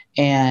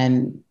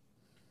 And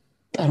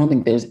I don't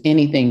think there's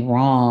anything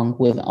wrong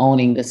with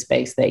owning the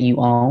space that you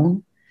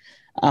own.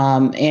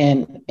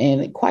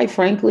 And quite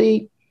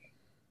frankly,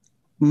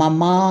 my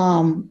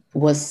mom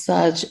was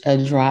such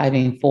a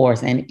driving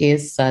force and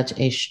is such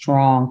a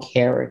strong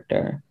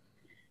character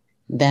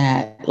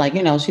that, like,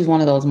 she's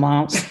one of those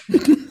moms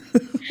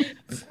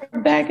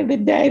back in the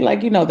day,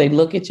 like, they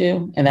look at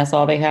you and that's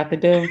all they have to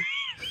do.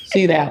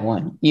 See that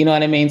one, you know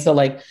what I mean? So,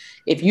 like,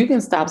 if you can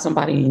stop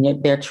somebody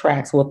in their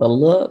tracks with a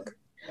look,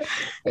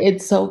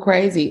 it's so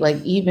crazy. Like,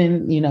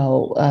 even,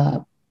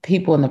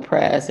 people in the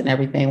press and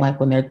everything, like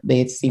when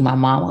they see my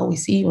mom, oh, we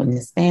see you in the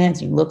stands,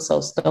 you look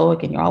so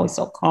stoic and you're always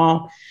so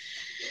calm.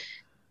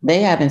 They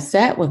haven't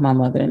sat with my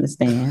mother in the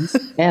stands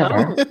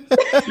ever.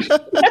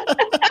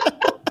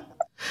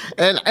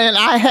 And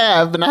I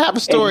have a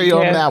story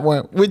on that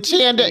one. With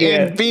Chanda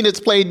and Venus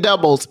played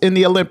doubles in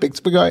the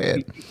Olympics. But go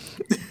ahead.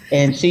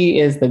 And she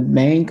is the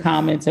main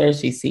commenter.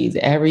 She sees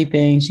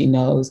everything. She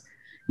knows,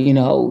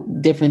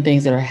 different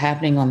things that are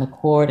happening on the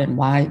court and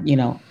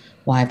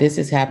why this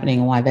is happening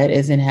and why that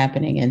isn't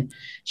happening. And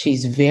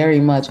she's very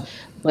much,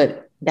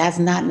 but that's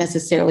not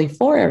necessarily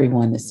for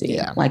everyone to see.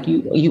 Yeah. Like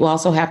you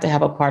also have to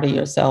have a part of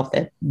yourself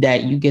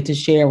that you get to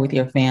share with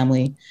your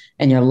family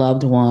and your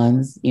loved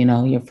ones,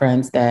 your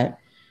friends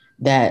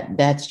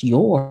that's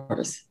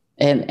yours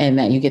and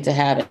that you get to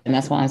have it. And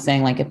that's why I'm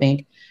saying, like, I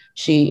think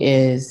she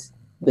is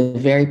the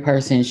very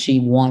person she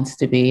wants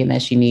to be and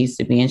that she needs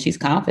to be. And she's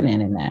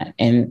confident in that.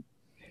 And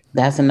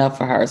That's enough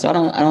for her. So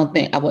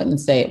I wouldn't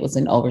say it was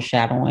an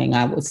overshadowing.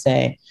 I would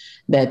say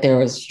that there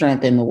was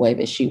strength in the way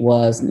that she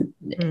was,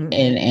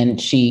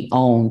 and she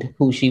owned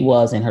who she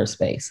was in her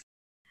space.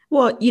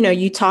 Well,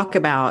 you talk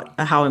about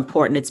how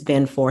important it's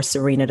been for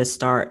Serena to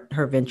start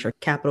her venture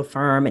capital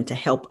firm and to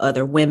help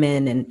other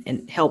women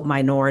and help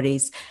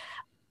minorities.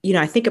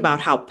 I think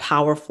about how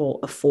powerful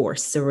a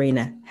force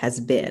Serena has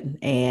been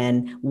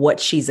and what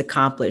she's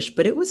accomplished,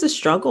 but it was a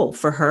struggle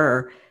for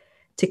her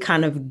to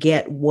kind of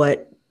get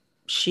what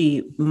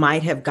she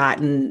might have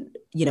gotten,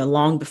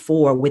 long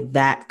before with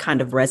that kind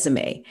of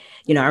resume.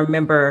 I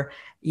remember,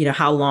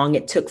 how long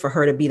it took for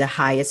her to be the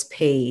highest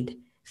paid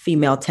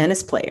female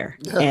tennis player.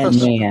 And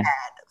she had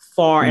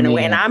far and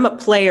away. And I'm a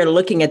player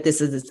looking at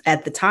this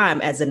at the time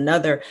as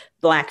another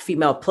Black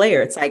female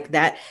player. It's like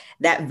that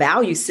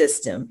value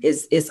system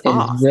is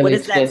off. Really, what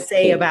does that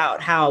say about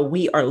how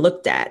we are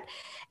looked at?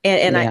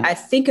 And I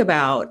think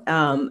about,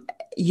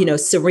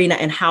 Serena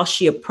and how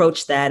she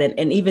approached that.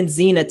 And even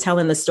Zina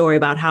telling the story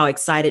about how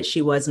excited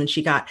she was when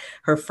she got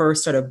her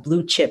first sort of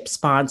blue chip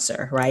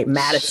sponsor, right?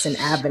 Madison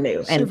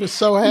Avenue. She was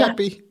so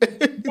happy.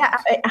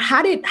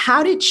 How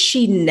did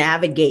she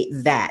navigate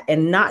that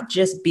and not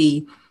just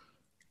be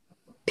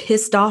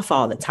pissed off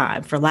all the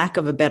time, for lack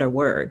of a better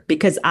word?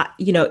 Because I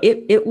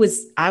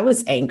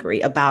was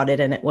angry about it,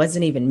 and it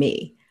wasn't even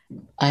me.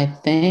 I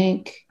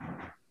think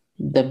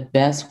the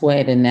best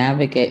way to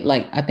navigate,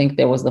 I think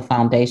there was the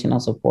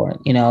foundational support.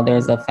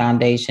 There's a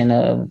foundation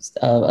of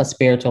a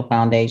spiritual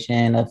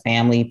foundation, a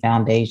family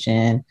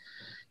foundation,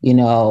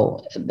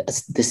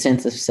 the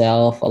sense of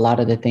self, a lot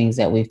of the things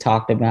that we've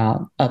talked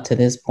about up to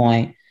this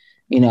point,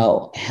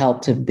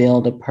 help to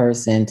build a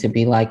person to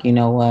be like, you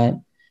know what,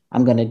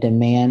 I'm going to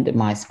demand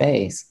my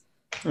space,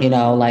 and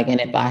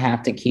if I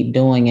have to keep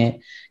doing it,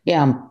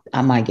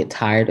 I might get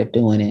tired of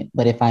doing it.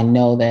 But if I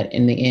know that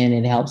in the end,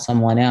 it helps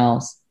someone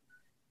else,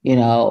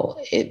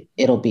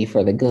 it'll be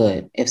for the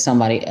good. If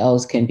somebody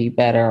else can be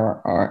better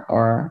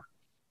or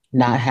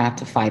not have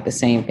to fight the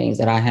same things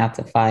that I have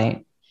to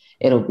fight,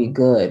 it'll be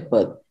good.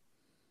 But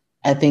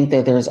I think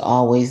that there's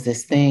always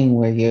this thing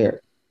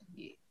where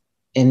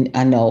and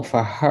I know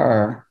for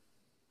her,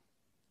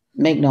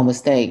 make no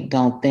mistake,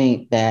 don't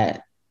think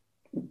that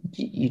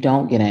you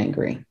don't get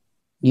angry.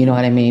 You know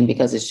what I mean?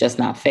 Because it's just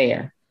not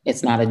fair.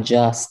 It's not a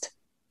just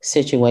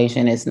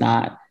situation. It's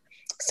not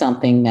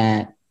something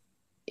that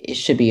it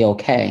should be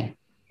okay.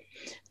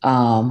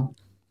 But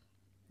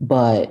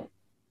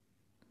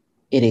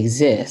it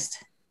exists.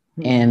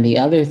 And the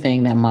other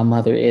thing that my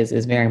mother is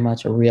very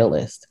much a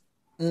realist.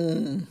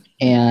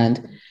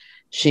 And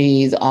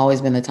she's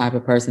always been the type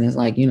of person that's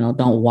like,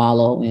 don't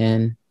wallow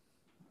in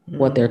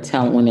what they're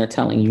telling, when they're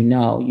telling you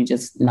no, you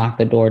just knock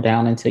the door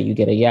down until you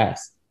get a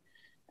yes.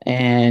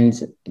 And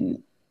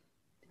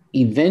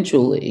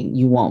eventually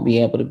you won't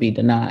be able to be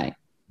denied,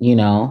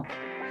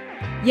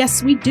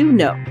 Yes, we do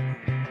know.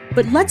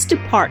 But let's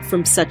depart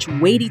from such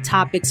weighty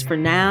topics for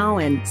now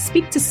and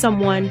speak to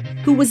someone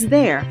who was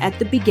there at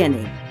the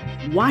beginning,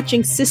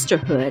 watching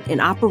Sisterhood in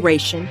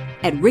operation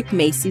at Rick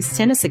Macy's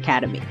Tennis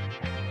Academy.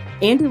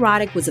 Andy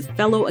Roddick was a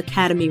fellow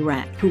Academy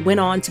rat who went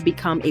on to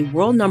become a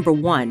world number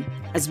 1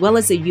 as well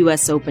as a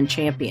U.S. Open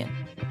champion.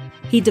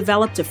 He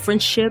developed a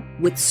friendship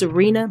with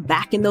Serena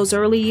back in those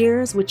early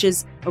years, which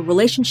is a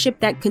relationship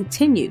that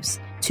continues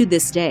to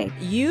this day.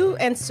 You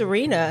and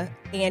Serena,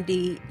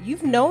 Andy,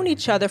 you've known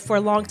each other for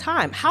a long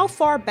time. How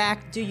far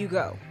back do you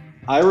go?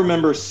 I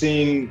remember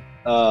seeing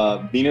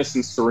Venus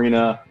and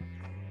Serena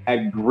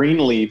at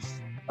Greenleaf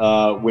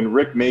when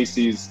Rick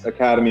Macy's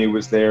Academy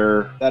was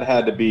there. That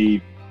had to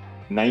be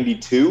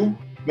 92,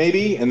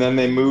 maybe. And then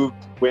they moved.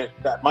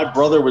 My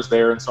brother was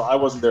there, and so I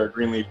wasn't there at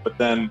Greenleaf. But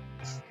then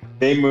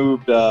they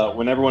moved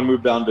when everyone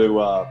moved down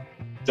to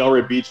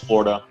Delray Beach,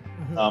 Florida.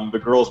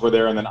 The girls were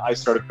there, and then I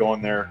started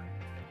going there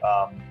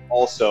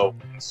also.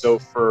 So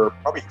for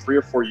probably 3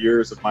 or 4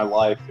 years of my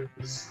life, it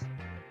was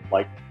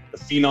like the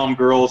Phenom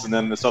girls, and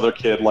then this other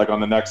kid like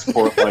on the next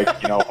court, like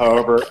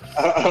however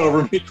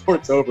many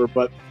courts over.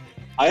 But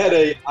I had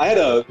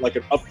a like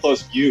an up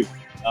close view.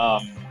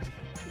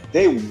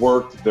 They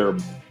worked their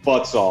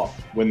butts off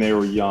when they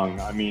were young.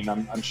 I mean,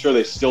 I'm sure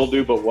they still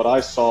do, but what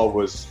I saw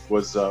was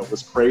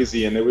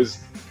crazy, and it was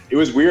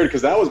weird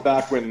because that was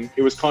back when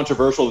it was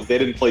controversial that they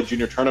didn't play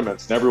junior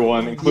tournaments, and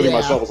everyone, including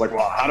myself, was like,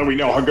 "Well, how do we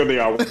know how good they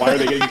are? Why are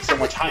they getting so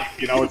much hype?"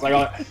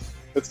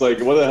 It's like,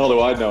 what the hell do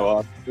I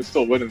know? They're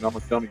still winning. I'm a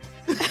dummy.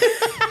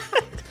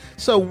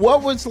 So,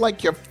 what was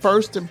like your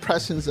first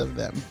impressions of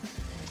them?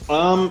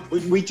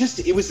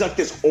 It was like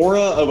this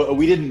aura of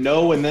we didn't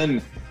know, and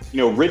then.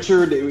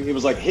 Richard, it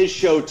was like his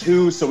show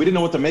too, so we didn't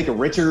know what to make of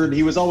Richard.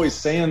 He was always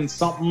saying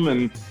something,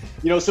 and,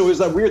 so it was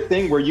that weird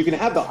thing where you can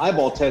have the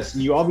eyeball test,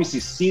 and you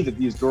obviously see that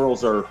these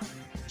girls are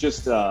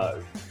just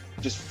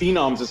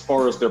phenoms as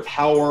far as their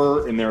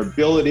power and their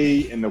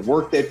ability and the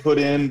work they put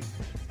in,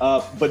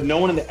 but no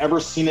one had ever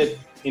seen it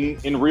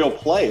in real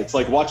play. It's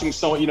like watching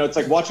someone, it's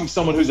like watching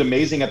someone who's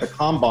amazing at the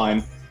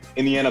combine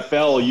in the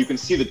NFL. You can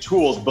see the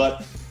tools,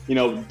 but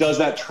does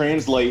that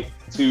translate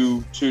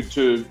to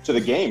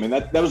the game? And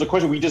that was a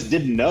question we just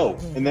didn't know.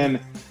 And then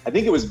I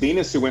think it was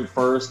Venus who went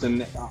first,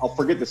 and I'll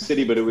forget the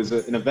city, but it was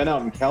an event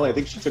out in Cali. I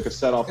think she took a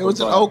set off. It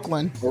was in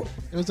Oakland.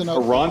 It was in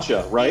Oakland.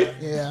 Arancha, right?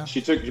 Yeah.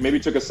 She maybe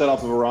took a set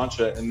off of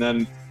Arancha, and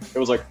then it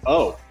was like,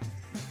 oh.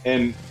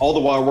 And all the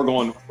while we're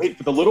going, wait,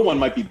 but the little one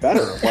might be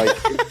better. Like,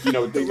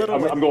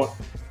 I'm going.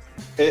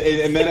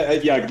 And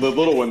then, the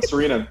little one,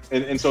 Serena.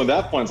 And so at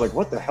that point, it's like,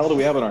 what the hell do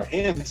we have in our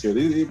hands here?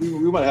 We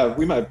might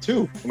have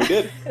two, and we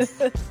did.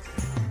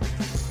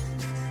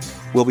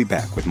 We'll be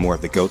back with more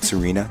of the GOAT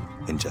Serena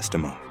in just a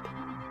moment.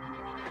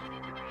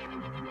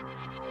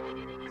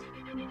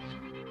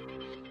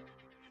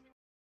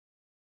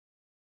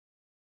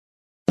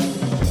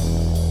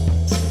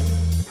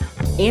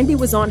 Andy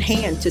was on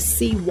hand to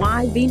see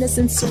why Venus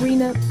and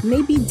Serena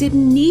maybe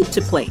didn't need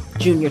to play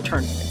junior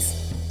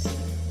tournaments.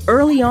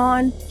 Early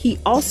on, he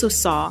also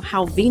saw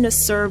how Venus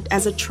served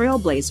as a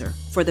trailblazer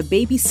for the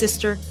baby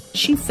sister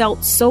she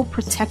felt so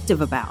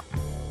protective about.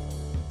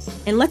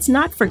 And let's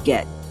not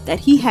forget that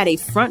he had a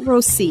front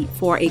row seat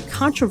for a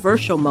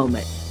controversial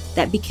moment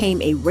that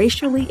became a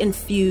racially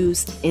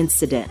infused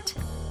incident.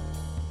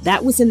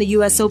 That was in the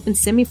U.S. Open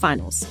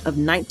semifinals of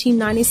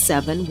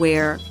 1997,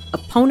 where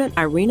opponent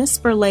Irina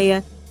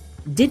Spurleya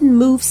didn't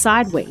move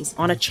sideways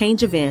on a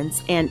change of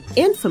ends and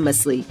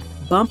infamously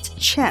bumped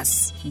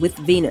chests with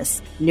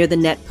Venus near the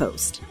net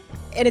post.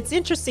 And it's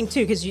interesting,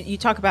 too, because you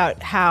talk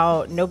about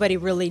how nobody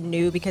really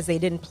knew because they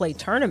didn't play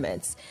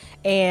tournaments.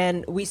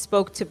 And we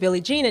spoke to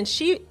Billie Jean, and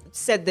she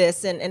said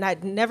this, and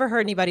I'd never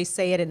heard anybody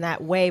say it in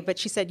that way, but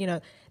she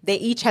said, they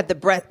each had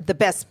the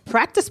best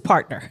practice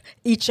partner,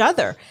 each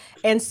other.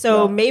 And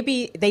so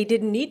maybe they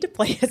didn't need to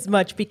play as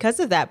much because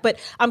of that. But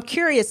I'm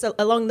curious,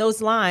 along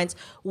those lines,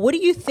 what do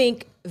you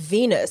think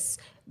Venus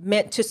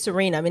meant to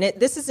Serena? I mean,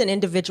 this is an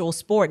individual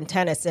sport in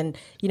tennis, and,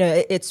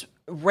 it's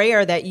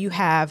rare that you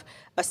have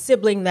a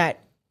sibling that,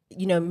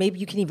 maybe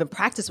you can even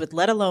practice with,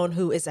 let alone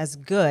who is as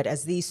good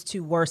as these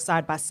two were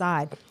side by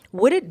side.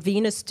 What did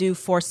Venus do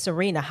for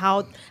Serena?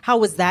 How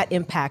was that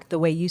impact the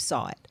way you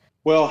saw it?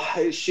 Well,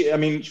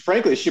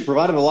 frankly, she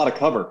provided a lot of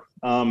cover.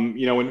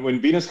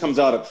 When Venus comes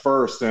out at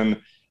first,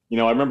 and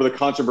I remember the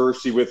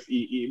controversy with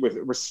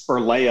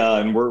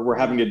Spurleya, and we're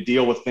having to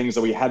deal with things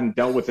that we hadn't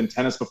dealt with in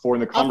tennis before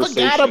in the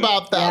conversation. I forgot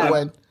about that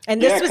one. And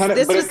this was at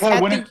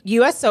the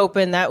U.S.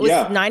 Open. That was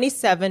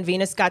 97.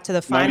 Venus got to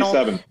the final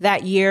 97.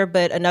 That year,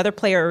 but another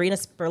player, Irina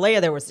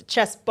Spurleya, there was a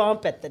chest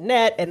bump at the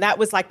net, and that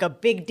was like a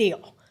big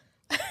deal.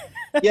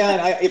 And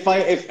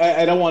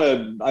I don't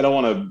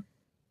want to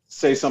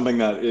say something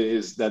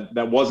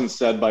that wasn't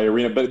said by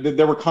Irina, but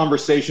there were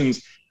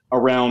conversations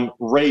around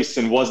race,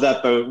 and was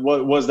that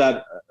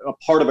a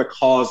part of the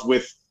cause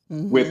with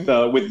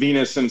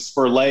Venus and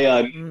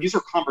Spurleya? And these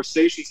are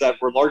conversations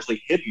that were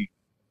largely hidden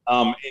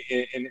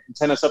in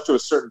tennis up to a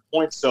certain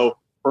point. So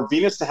for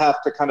Venus to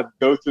have to kind of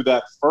go through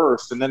that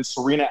first, and then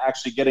Serena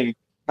actually getting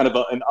kind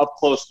of an up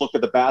close look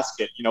at the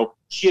basket.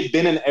 She had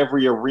been in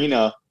every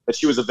arena that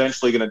she was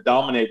eventually going to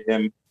dominate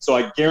in. So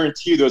I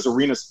guarantee you those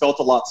arenas felt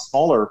a lot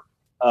smaller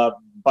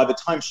by the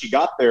time she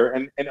got there.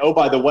 And oh,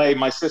 by the way,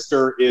 my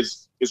sister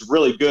is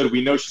really good.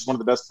 We know she's one of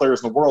the best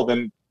players in the world.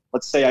 And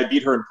let's say I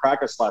beat her in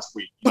practice last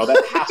week.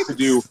 That has to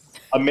do,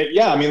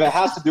 that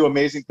has to do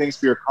amazing things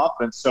for your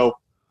confidence. So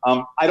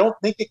I don't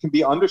think it can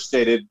be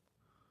understated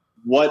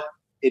what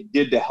it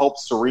did to help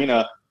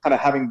Serena, kind of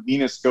having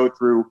Venus go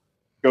through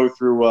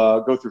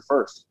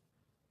first.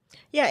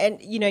 Yeah,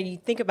 and you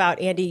think about,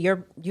 Andy,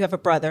 you have a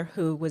brother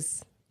who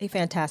was a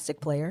fantastic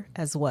player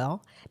as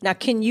well. Now,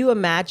 can you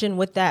imagine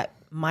what that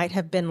might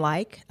have been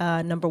like?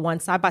 Number one,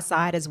 side by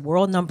side as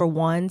world number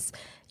ones.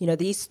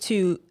 These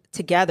two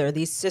together,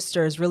 these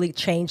sisters really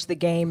changed the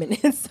game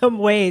in some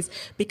ways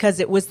because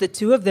it was the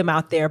two of them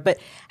out there. But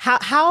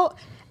how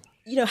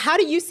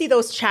do you see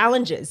those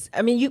challenges?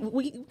 I mean,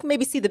 we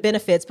maybe see the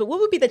benefits, but what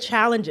would be the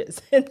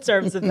challenges in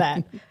terms of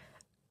that?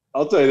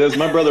 I'll tell you this: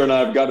 my brother and I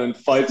have gotten in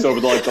fights over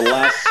the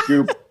last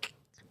scoop,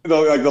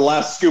 the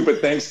last scoop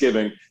at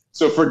Thanksgiving.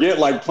 So forget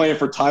playing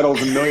for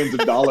titles and millions of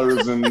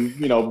dollars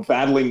and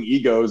battling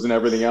egos and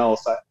everything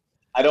else.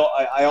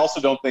 I also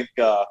don't think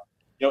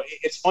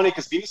it's funny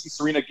because Venus and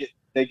Serena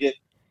get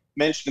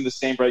mentioned in the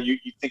same breath. You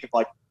think of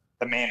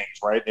the Mannings,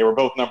 right? They were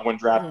both number one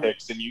draft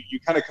picks, and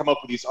you kind of come up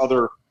with these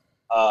other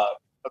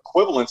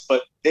equivalents,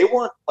 but they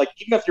weren't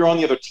even if you're on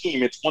the other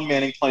team, it's one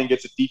Manning playing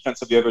against the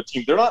defense of the other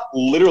team. They're not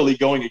literally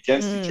going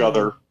against each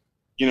other.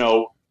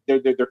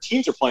 Their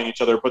teams are playing each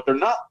other, but they're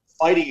not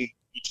fighting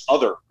each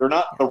other. They're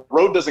not. The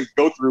road doesn't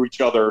go through each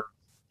other.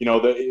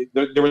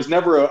 There was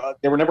never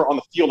they were never on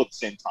the field at the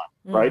same time,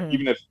 right?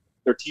 Even if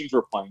their teams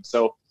were playing.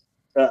 So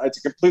it's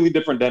a completely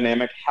different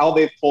dynamic. How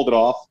they've pulled it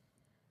off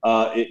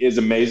is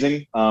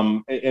amazing,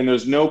 and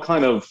there's no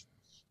kind of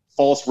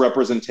false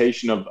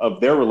representation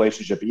of their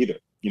relationship either.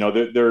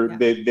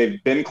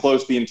 They've been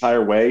close the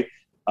entire way.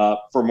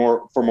 From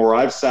where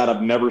I've sat,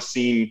 I've never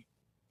seen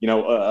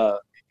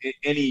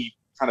any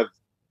kind of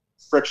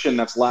friction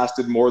that's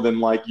lasted more than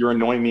you're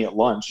annoying me at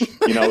lunch.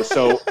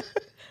 So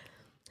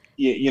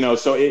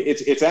so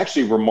it's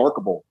actually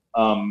remarkable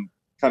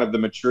kind of the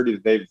maturity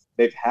that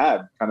they've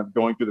had kind of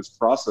going through this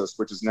process,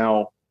 which is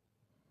now,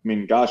 I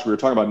mean, gosh, we were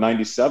talking about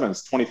 97,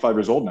 it's 25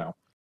 years old now.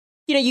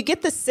 You know, you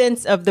get the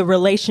sense of the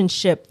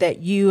relationship that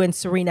you and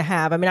Serena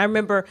have. I mean, I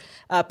remember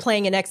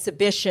playing an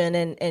exhibition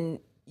and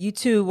you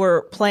two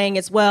were playing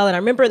as well. And I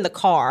remember in the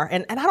car,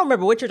 and I don't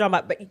remember what you're talking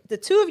about, but the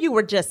two of you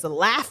were just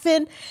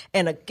laughing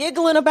and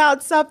giggling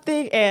about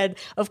something. And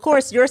of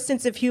course, your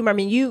sense of humor, I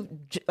mean, you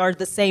are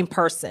the same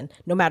person,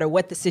 no matter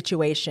what the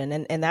situation.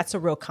 And that's a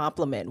real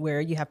compliment,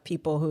 where you have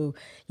people who,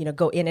 you know,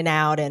 go in and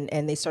out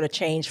and they sort of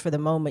change for the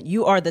moment.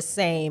 You are the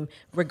same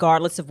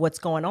regardless of what's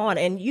going on.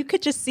 And you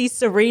could just see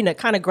Serena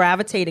kind of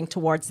gravitating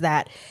towards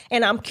that.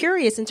 And I'm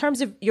curious, in terms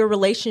of your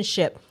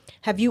relationship,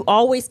 have you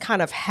always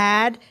kind of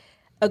had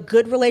a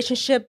good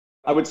relationship?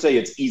 I would say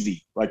it's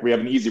easy. Like, we have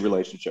an easy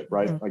relationship,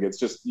 right? Mm-hmm. Like, it's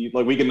just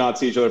like we can not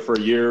see each other for a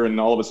year and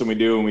all of a sudden we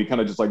do, and we kind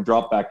of just like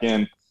drop back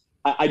in.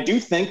 I do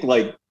think,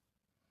 like,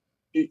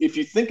 if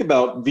you think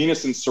about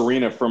Venus and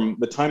Serena from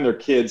the time they're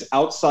kids,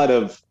 outside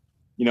of,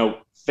 you know,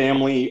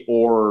 family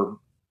or,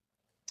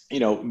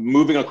 you know,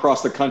 moving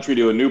across the country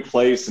to a new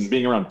place and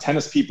being around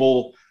tennis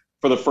people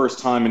for the first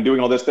time and doing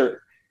all this,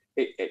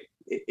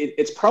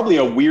 it's probably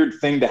a weird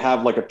thing to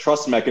have like a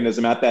trust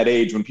mechanism at that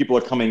age when people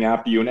are coming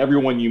after you, and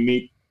everyone you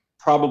meet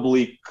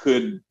probably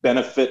could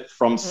benefit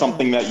from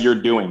something that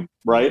you're doing,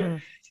 right? Mm-hmm.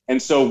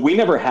 And so we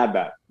never had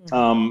that.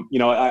 Mm-hmm. You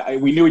know,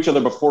 we knew each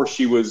other before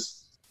she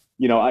was,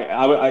 you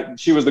know,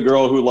 she was the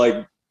girl who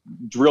like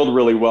drilled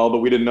really well, but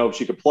we didn't know if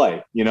she could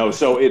play, you know?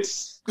 So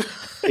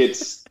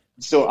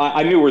so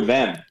I knew her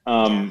then,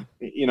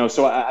 you know,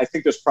 so I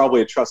think there's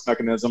probably a trust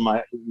mechanism.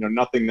 You know,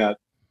 nothing that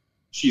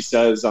she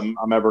says I'm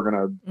ever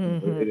gonna,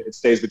 it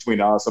stays between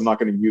us. I'm not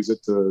going to use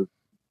it to,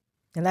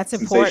 and that's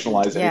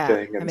sensationalize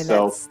anything. And I mean,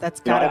 so that's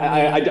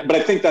gotta but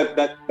I think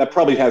that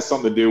probably has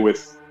something to do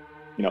with,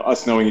 you know,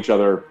 us knowing each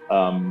other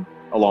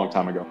a long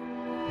time ago.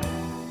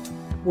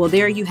 Well,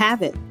 there you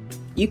have it.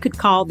 You could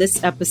call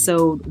this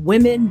episode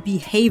Women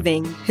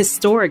Behaving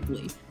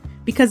Historically,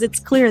 because it's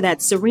clear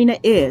that Serena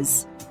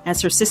is,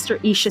 as her sister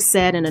Isha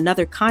said in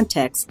another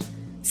context,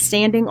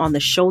 standing on the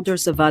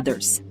shoulders of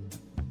others.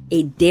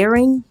 A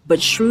daring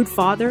but shrewd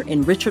father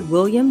in Richard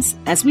Williams,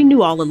 as we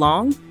knew all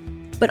along,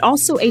 but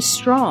also a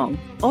strong,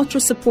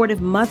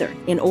 ultra-supportive mother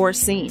in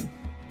Oracene.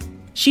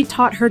 She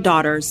taught her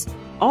daughters,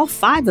 all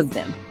 5 of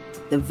them,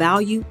 the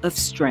value of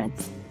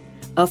strength,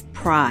 of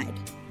pride,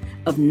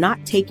 of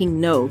not taking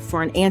no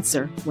for an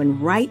answer when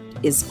right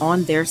is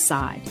on their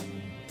side.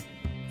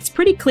 It's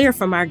pretty clear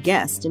from our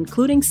guests,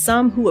 including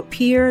some who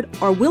appeared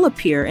or will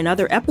appear in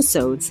other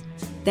episodes,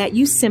 that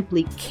you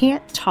simply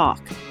can't talk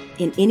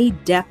in any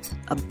depth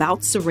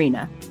about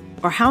Serena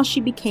or how she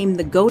became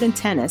the GOAT in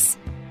tennis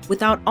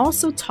without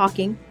also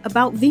talking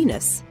about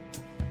Venus.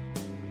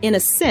 In a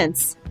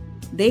sense,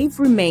 they've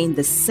remained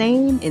the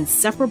same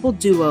inseparable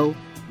duo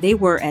they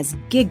were as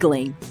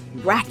giggling,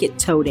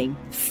 racket-toting,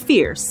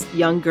 fierce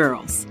young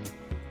girls.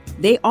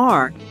 They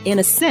are, in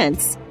a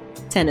sense,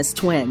 tennis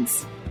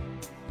twins.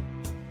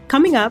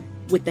 Coming up,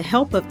 with the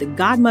help of the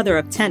godmother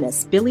of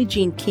tennis, Billie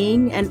Jean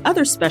King, and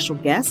other special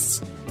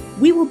guests,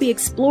 we will be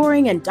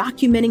exploring and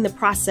documenting the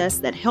process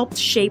that helped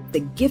shape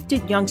the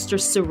gifted youngster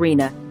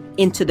Serena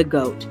into the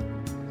GOAT.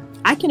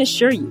 I can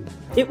assure you,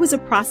 it was a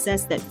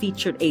process that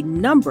featured a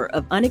number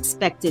of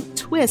unexpected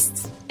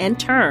twists and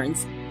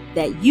turns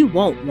that you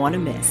won't want to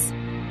miss.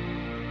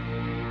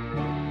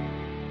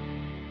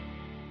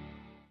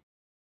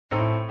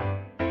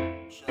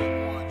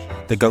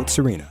 The GOAT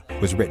Serena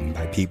was written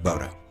by Pete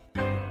Boda.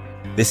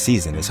 This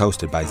season is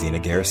hosted by Zena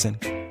Garrison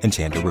and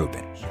Chanda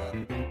Rubin.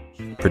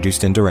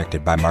 Produced and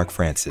directed by Mark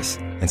Francis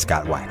and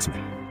Scott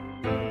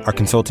Waxman. Our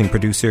consulting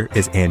producer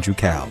is Andrew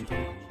Kalb.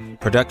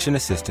 Production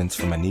assistance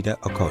from Anita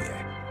Okoye,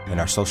 and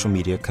our social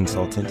media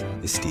consultant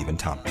is Stephen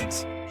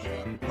Tompkins.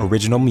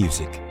 Original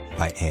music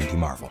by Andy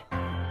Marvel.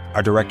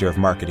 Our director of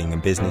marketing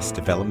and business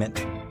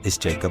development is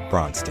Jacob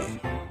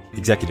Bronstein.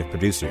 Executive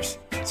producers,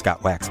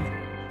 Scott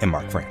Waxman and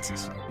Mark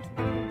Francis.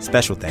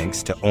 Special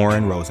thanks to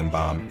Oren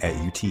Rosenbaum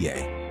at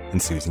UTA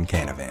and Susan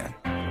Canavan.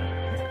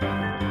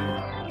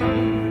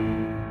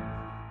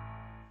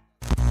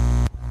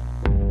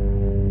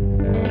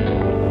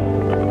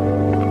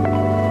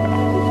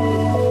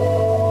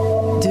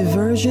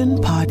 Diversion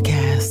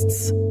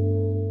Podcasts.